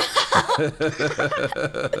now.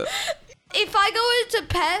 If I go into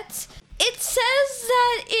pets, it says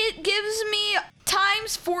that it gives me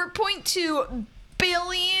times 4.2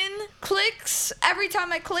 billion clicks every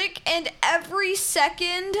time I click, and every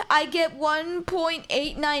second I get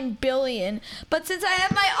 1.89 billion. But since I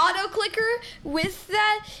have my auto clicker with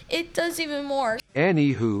that, it does even more.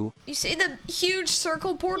 Anywho. You see the huge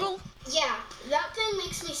circle portal? Yeah, that thing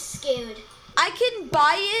makes me scared. I can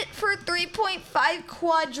buy it for 3.5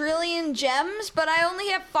 quadrillion gems, but I only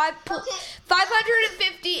have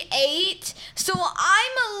 558, so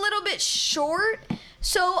I'm a little bit short.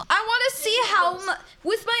 So I want to see how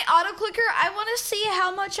with my auto clicker, I want to see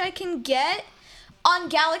how much I can get on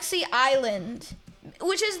Galaxy Island,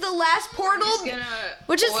 which is the last portal. I'm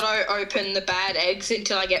just gonna auto open the bad eggs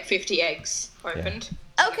until I get 50 eggs opened.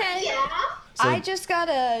 Okay. Yeah? I just got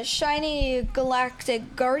a shiny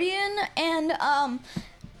Galactic Guardian, and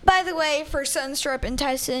by the way, for Sunstripe and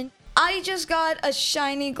Tyson, I just got a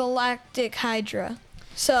shiny Galactic Hydra.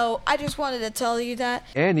 So I just wanted to tell you that.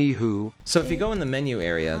 Anywho. So if you go in the menu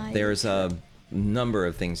area, there's a number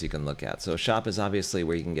of things you can look at. So shop is obviously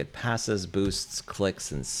where you can get passes, boosts,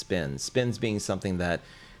 clicks, and spins. Spins being something that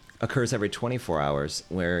occurs every 24 hours,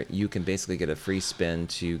 where you can basically get a free spin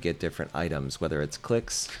to get different items, whether it's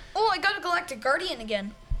clicks. Oh, I got a Galactic Guardian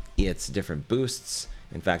again. It's different boosts.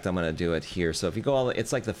 In fact, I'm going to do it here. So if you go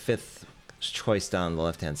it's like the 5th choice down the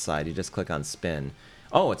left-hand side. You just click on spin.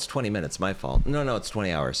 Oh, it's 20 minutes. My fault. No, it's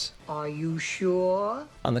 20 hours. Are you sure?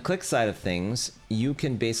 On the click side of things, you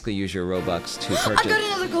can basically use your Robux to purchase. I got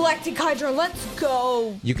another Galactic Hydra. Let's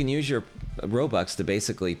go. You can use your Robux to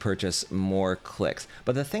basically purchase more clicks.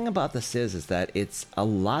 But the thing about this is that it's a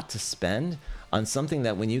lot to spend on something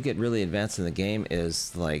that when you get really advanced in the game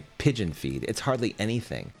is like pigeon feed. It's hardly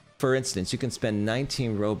anything. For instance, you can spend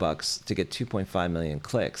 19 Robux to get 2.5 million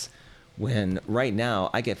clicks, when right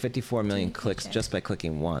now I get 54 million clicks just by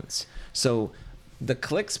clicking once. So the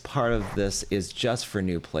clicks part of this is just for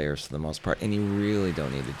new players for the most part, and you really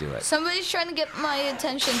don't need to do it. Somebody's trying to get my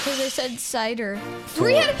attention because they said cider.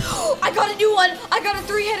 Three-headed. I got a new one. I got a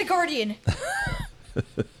 3-headed Guardian.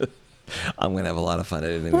 I'm gonna have a lot of fun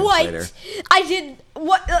editing this What? later. I did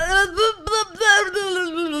what?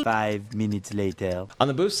 5 minutes later. On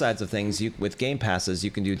the boost sides of things, with game passes,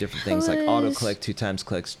 you can do different things like auto click, 2x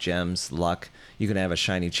clicks, gems, luck. You can have a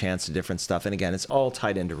shiny chance to different stuff, and again, it's all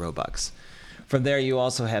tied into Robux. From there, you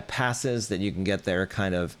also have passes that you can get there,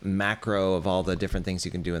 kind of macro of all the different things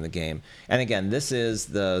you can do in the game. And again, this is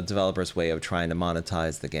the developer's way of trying to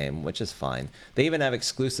monetize the game, which is fine. They even have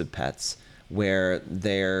exclusive pets where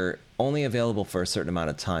they're only available for a certain amount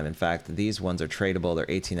of time. In fact, these ones are tradable. They're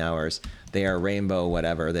 18 hours. They are rainbow,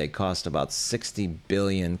 whatever. They cost about 60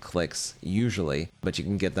 billion clicks usually, but you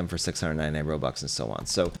can get them for 699 Robux and so on.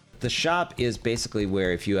 So the shop is basically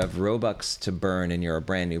where if you have Robux to burn and you're a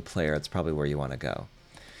brand new player, it's probably where you want to go.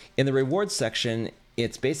 In the rewards section,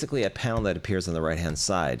 it's basically a panel that appears on the right-hand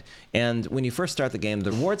side. And when you first start the game,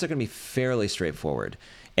 the rewards are going to be fairly straightforward.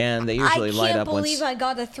 And they usually light up once. I can't believe I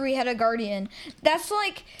got a 3-headed Guardian. That's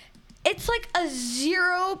like, it's like a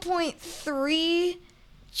 0.3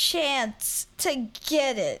 chance to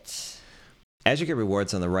get it. As you get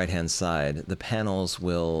rewards on the right-hand side, the panels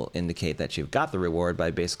will indicate that you've got the reward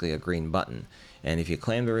by basically a green button. And if you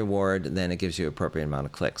claim the reward, then it gives you an appropriate amount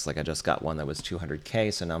of clicks. Like I just got one that was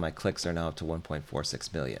 200K, so now my clicks are now up to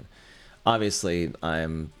 1.46 million. Obviously,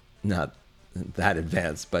 I'm not that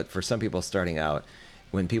advanced, but for some people starting out,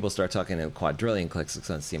 when people start talking in quadrillion clicks, it's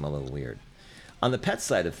going to seem a little weird. On the pet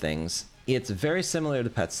side of things, it's very similar to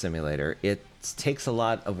Pet Simulator. It takes a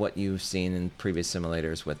lot of what you've seen in previous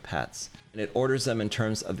simulators with pets, and it orders them in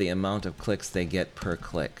terms of the amount of clicks they get per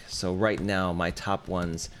click. So right now, my top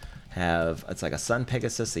ones have, it's like a Sun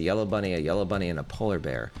Pegasus, a yellow bunny, and a polar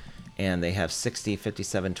bear, and they have 60,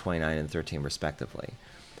 57, 29, and 13 respectively.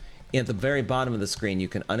 At the very bottom of the screen, you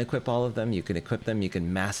can unequip all of them, you can equip them, you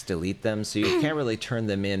can mass delete them, so you can't really turn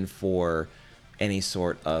them in for any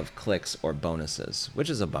sort of clicks or bonuses, which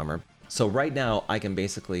is a bummer. So right now, I can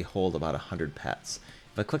basically hold about 100 pets.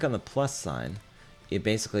 If I click on the plus sign, it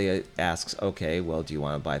basically asks, okay, well, do you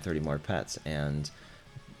want to buy 30 more pets? And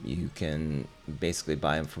you can basically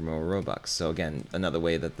buy them for more Robux. So again, another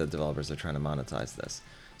way that the developers are trying to monetize this.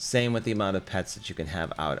 Same with the amount of pets that you can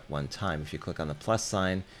have out at one time. If you click on the plus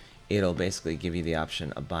sign, it'll basically give you the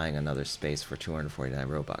option of buying another space for 249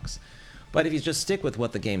 Robux. But if you just stick with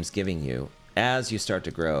what the game's giving you, as you start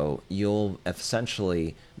to grow, you'll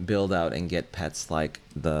essentially build out and get pets like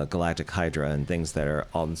the Galactic Hydra and things that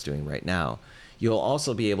Alden's doing right now. You'll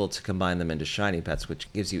also be able to combine them into shiny pets,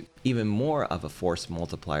 which gives you even more of a force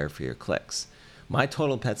multiplier for your clicks. My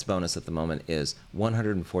total pets bonus at the moment is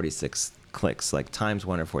 146 clicks, like times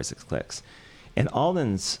 146 clicks. And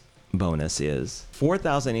Alden's bonus is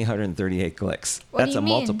 4,838 clicks. That's a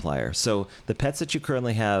multiplier. So the pets that you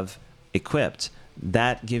currently have equipped,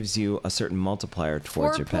 that gives you a certain multiplier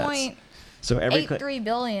towards your pets. So every 4.83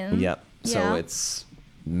 billion. Yep. So Yeah. it's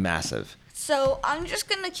massive. So I'm just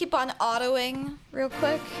gonna keep on autoing real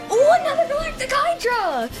quick. Oh, another Galactic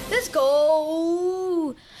Hydra! Let's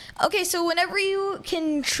go! Okay, so whenever you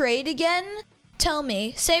can trade again, tell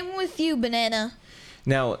me. Same with you, Banana.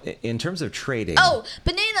 Now, in terms of trading... Oh,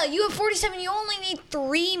 Banana, you have 47. You only need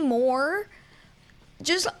 3 more.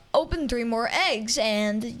 Just open 3 more eggs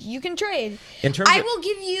and you can trade. I will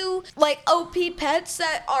give you like OP pets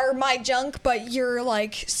that are my junk, but you're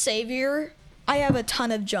like savior. I have a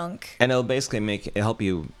ton of junk. And it'll basically help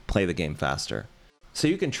you play the game faster. So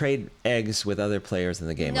you can trade eggs with other players in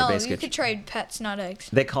the game. No, you could trade pets, not eggs.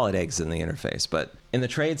 They call it eggs in the interface, but in the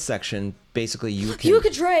trade section, basically you can... You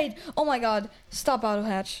could trade! Oh my god, stop auto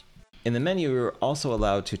hatch. In the menu, you're also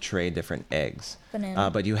allowed to trade different eggs. Banana.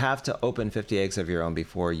 But you have to open 50 eggs of your own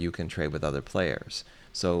before you can trade with other players.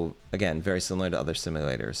 So again, very similar to other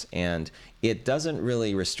simulators. And it doesn't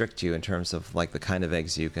really restrict you in terms of like the kind of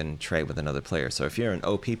eggs you can trade with another player. So if you're an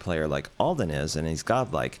OP player like Alden is, and he's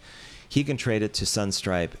godlike, he can trade it to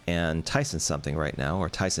Sunstripe and Tyson something right now, or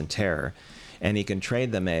Tyson Terror. And he can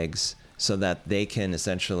trade them eggs so that they can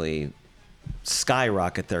essentially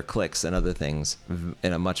skyrocket their clicks and other things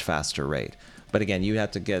in a much faster rate. But again, you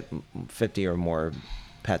have to get 50 or more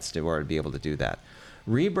pets in order to be able to do that.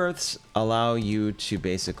 Rebirths allow you to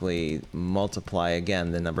basically multiply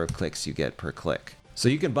again the number of clicks you get per click. So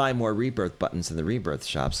you can buy more rebirth buttons in the rebirth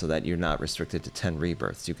shop so that you're not restricted to 10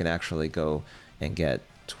 rebirths. You can actually go and get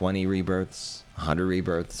 20 rebirths, 100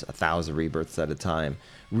 rebirths, 1,000 rebirths at a time.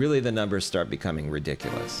 Really, the numbers start becoming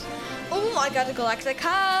ridiculous. Oh, I got a Galactic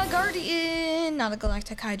Guardian. Not a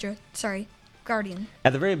Galactic Hydra. Sorry. Guardian.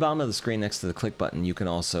 At the very bottom of the screen next to the click button, you can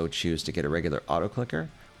also choose to get a regular auto clicker,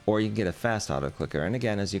 or you can get a fast auto clicker. And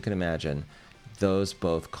again, as you can imagine, those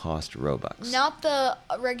both cost Robux. Not the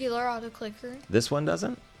regular auto clicker. This one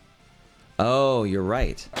doesn't? Oh, you're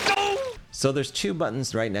right. So there's two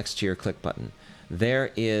buttons right next to your click button.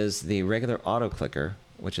 There is the regular auto clicker,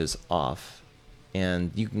 which is off,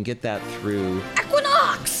 and you can get that through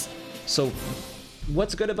Equinox! So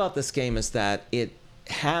what's good about this game is that it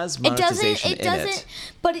has monetization in it.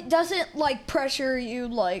 But it doesn't like pressure you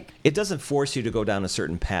like. It doesn't force you to go down a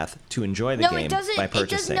certain path to enjoy the game by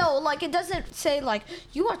purchasing. It doesn't say like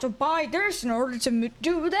you have to buy this in order to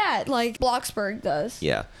do that like Bloxburg does.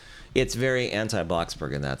 Yeah, it's very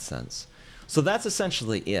anti-Bloxburg in that sense. So that's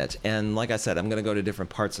essentially it. And like I said, I'm going to go to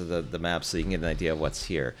different parts of the map so you can get an idea of what's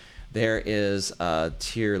here. There is a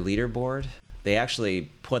tier leaderboard. They actually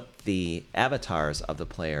put the avatars of the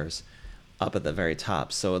players up at the very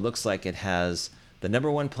top. So it looks like it has the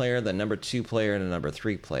number 1 player, the number 2 player, and the number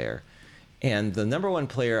 3 player. And the number 1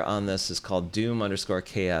 player on this is called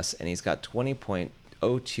Doom_KS, and he's got 20.02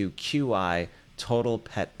 QI total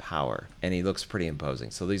pet power. And he looks pretty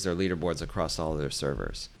imposing. So these are leaderboards across all of their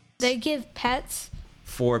servers. They give pets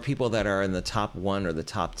for people that are in the top 1 or the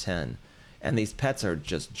top 10. And these pets are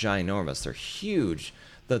just ginormous. They're huge.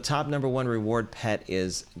 The top number 1 reward pet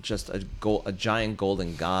is just a giant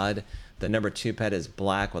golden god. The number 2 pet is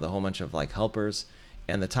black with a whole bunch of like helpers.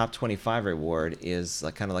 And the top 25 reward is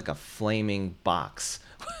like kind of like a flaming box.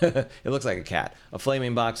 It looks like a cat. A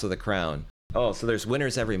flaming box with a crown. Oh, so there's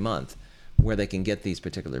winners every month where they can get these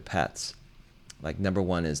particular pets. Like number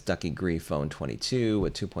 1 is Ducky Grief Phone 22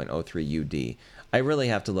 with 2.03 UD. I really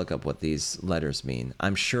have to look up what these letters mean.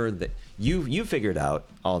 I'm sure that you figured out,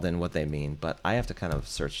 Alden, what they mean, but I have to kind of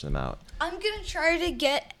search them out. I'm gonna try to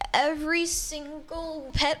get every single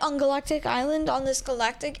pet on Galactic Island on this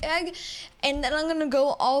galactic egg, and then I'm gonna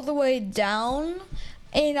go all the way down,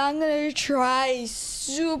 and I'm gonna try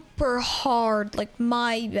super hard, like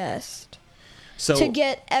my best. To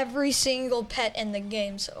get every single pet in the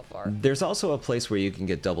game so far. There's also a place where you can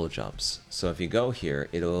get double jumps. So if you go here,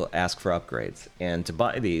 it'll ask for upgrades. And to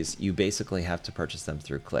buy these, you basically have to purchase them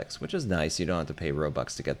through clicks, which is nice. You don't have to pay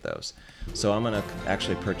Robux to get those. So I'm going to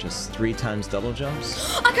actually purchase 3 times double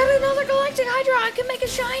jumps. I got another Galactic Hydra. I can make it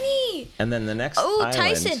shiny. And then the next island...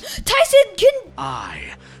 Tyson. Tyson can...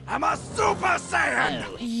 I am a Super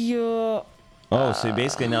Saiyan! Yeah. Oh, so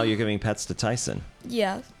basically now you're giving pets to Tyson.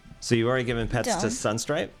 Yeah. So you've already given pets to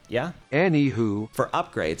Sunstripe? Yeah? Anywho. For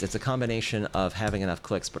upgrades, it's a combination of having enough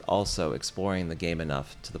clicks, but also exploring the game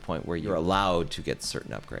enough to the point where you're allowed to get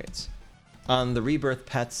certain upgrades. On the Rebirth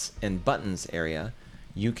Pets and Buttons area,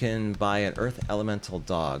 you can buy an Earth Elemental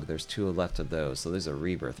Dog. There's 2 left of those, so those are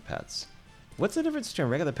Rebirth Pets. What's the difference between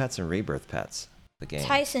regular pets and Rebirth Pets? The game.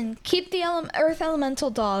 Tyson, keep the Earth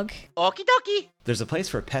Elemental Dog. Okie dokie! There's a place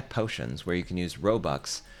for pet potions where you can use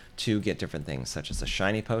Robux to get different things, such as a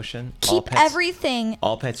shiny potion. Keep everything.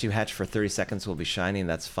 All pets you hatch for 30 seconds will be shiny, and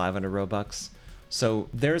that's 500 Robux. So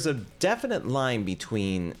there's a definite line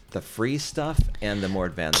between the free stuff and the more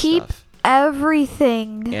advanced stuff. Keep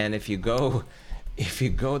everything. And if you go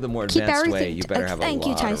the more advanced way, you better have a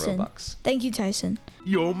lot of Robux. Thank you, Tyson.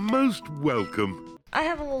 You're most welcome. I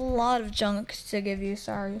have a lot of junk to give you,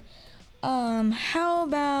 sorry. How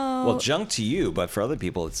about... Well, junk to you, but for other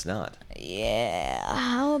people, it's not. Yeah,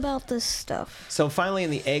 how about this stuff? So finally,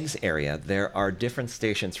 in the eggs area, there are different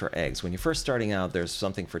stations for eggs. When you're first starting out, there's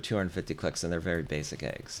something for 250 clicks, and they're very basic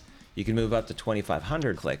eggs. You can move up to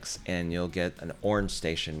 2,500 clicks, and you'll get an orange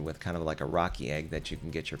station with kind of like a rocky egg that you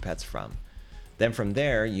can get your pets from. Then from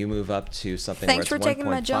there, you move up to something Thanks where for taking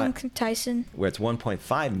my junk, Tyson. Where it's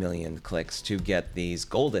 1.5 million clicks to get these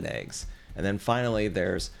golden eggs. And then finally,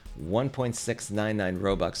 there's 1.699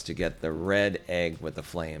 Robux to get the red egg with the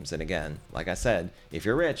flames. And again, like I said, if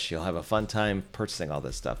you're rich, you'll have a fun time purchasing all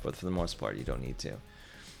this stuff, but for the most part, you don't need to.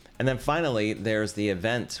 And then finally, there's the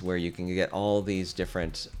event where you can get all these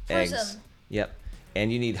different eggs. Prism. Yep.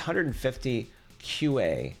 And you need 150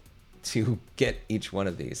 QA to get each one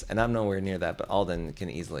of these. And I'm nowhere near that, but Alden can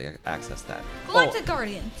easily access that. Galactic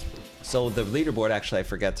Guardians. So the leaderboard, actually, I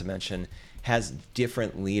forgot to mention, has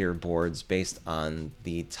different leaderboards based on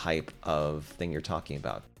the type of thing you're talking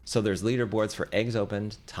about. So there's leaderboards for eggs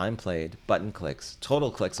opened, time played, button clicks, total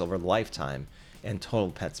clicks over lifetime, and total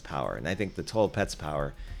pets power. And I think the total pets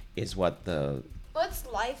power is what the... What's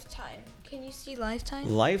lifetime? Can you see lifetime?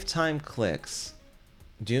 Lifetime clicks,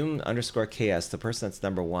 Doom_KS, the person that's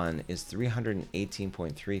number 1, is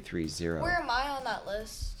 318.330. Where am I on that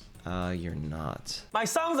list? You're not. My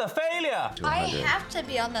son's a failure. 200. I have to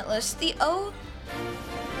be on that list. I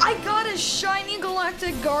got a shiny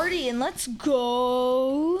Galactic Guardian. Let's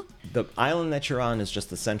go. The island that you're on is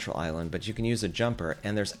just the central island, but you can use a jumper,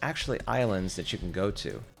 and there's actually islands that you can go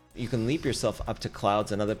to. You can leap yourself up to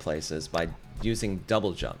clouds and other places by using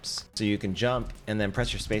double jumps. So you can jump and then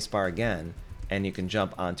press your spacebar again, and you can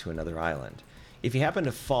jump onto another island. If you happen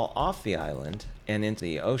to fall off the island and into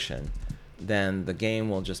the ocean, then the game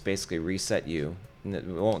will just basically reset you. It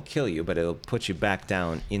won't kill you, but it'll put you back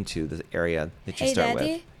down into the area that you start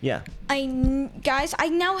Daddy? with. Yeah. Guys, I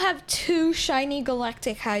now have 2 shiny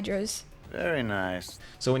Galactic Hydras. Very nice.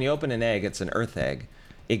 So when you open an egg, it's an Earth egg.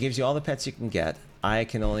 It gives you all the pets you can get. I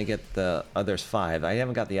can only get the others 5. I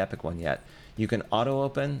haven't got the epic one yet. You can auto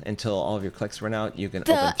open until all of your clicks run out. You can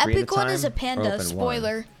open 3 at a time. The epic one is a or panda. open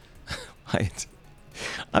Spoiler. Right.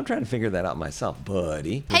 I'm trying to figure that out myself,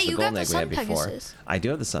 buddy. There's You got the golden egg we Sun had before. Pegasus. I do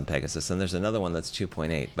have the Sun Pegasus, and there's another one that's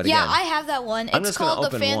 2.8. But Yeah, again, I have that one. I'm It's just gonna called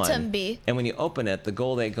the open Phantom one, Bee. And when you open it, the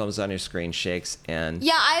gold egg comes on your screen, shakes, and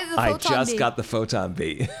Yeah, I have the Photon I just Bee. got the Photon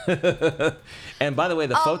Bee. And by the way,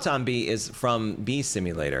 the Photon Bee is from Bee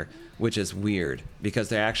Simulator, which is weird because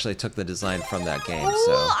they actually took the design from that game.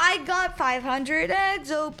 So I got 500 eggs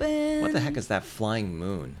open. what the heck is that flying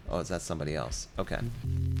moon? Oh, is that somebody else? Okay.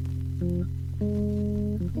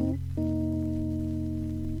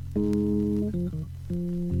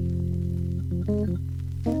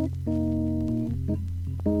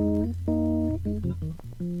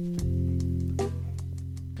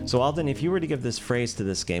 So Alden, if you were to give this phrase to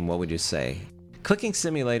this game, what would you say? Clicking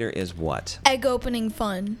simulator is what? Egg opening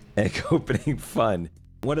fun. Egg opening fun.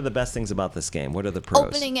 What are the best things about this game? What are the pros?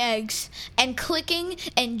 Opening eggs and clicking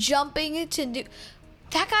and jumping to do.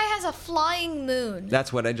 That guy has a flying moon.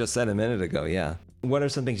 That's what I just said a minute ago, yeah. What are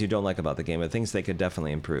some things you don't like about the game, or things they could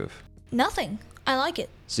definitely improve? Nothing. I like it.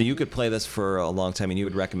 So you could play this for a long time and you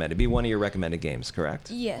would recommend it. It'd be one of your recommended games,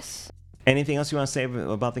 correct? Yes. Anything else you want to say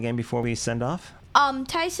about the game before we send off?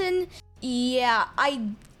 Tyson, yeah, I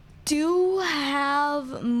do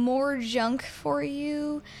have more junk for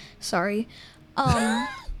you. Sorry.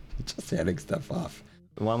 Just adding stuff off.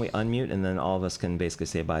 Why don't we unmute and then all of us can basically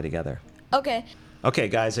say bye together. Okay. Okay,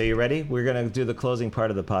 guys, are you ready? We're going to do the closing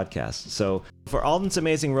part of the podcast. So, for Alden's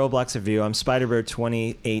Amazing Roblox Review, I'm Spiderbird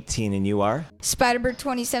 2018, and you are? Spiderbird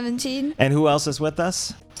 2017. And who else is with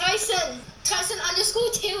us? Tyson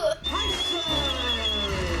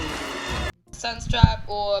 _2. Sunstrap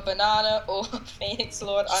or Banana or Phoenix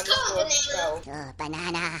Lord _12.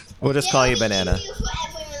 Banana. We'll just call you Banana.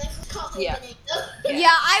 Yeah.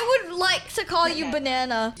 Yeah, I would like to call you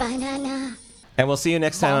Banana. Banana. And we'll see you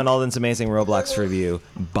next time on Alden's Amazing Roblox Review.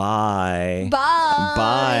 Bye. Bye.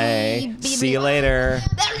 Bye. See you later.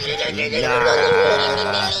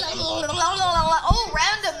 Oh,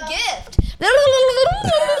 random gift.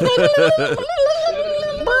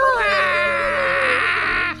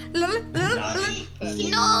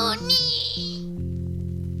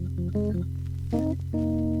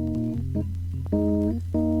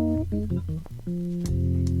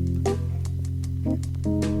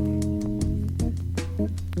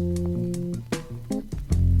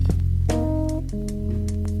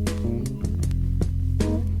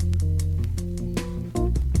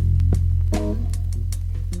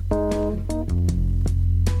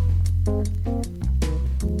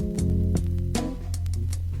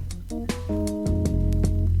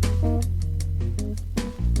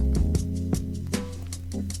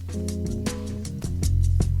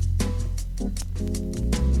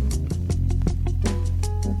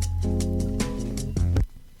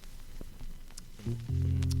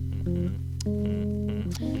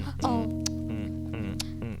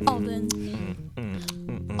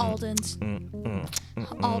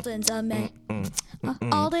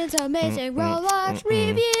 Alden's amazing Roblox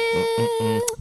Review.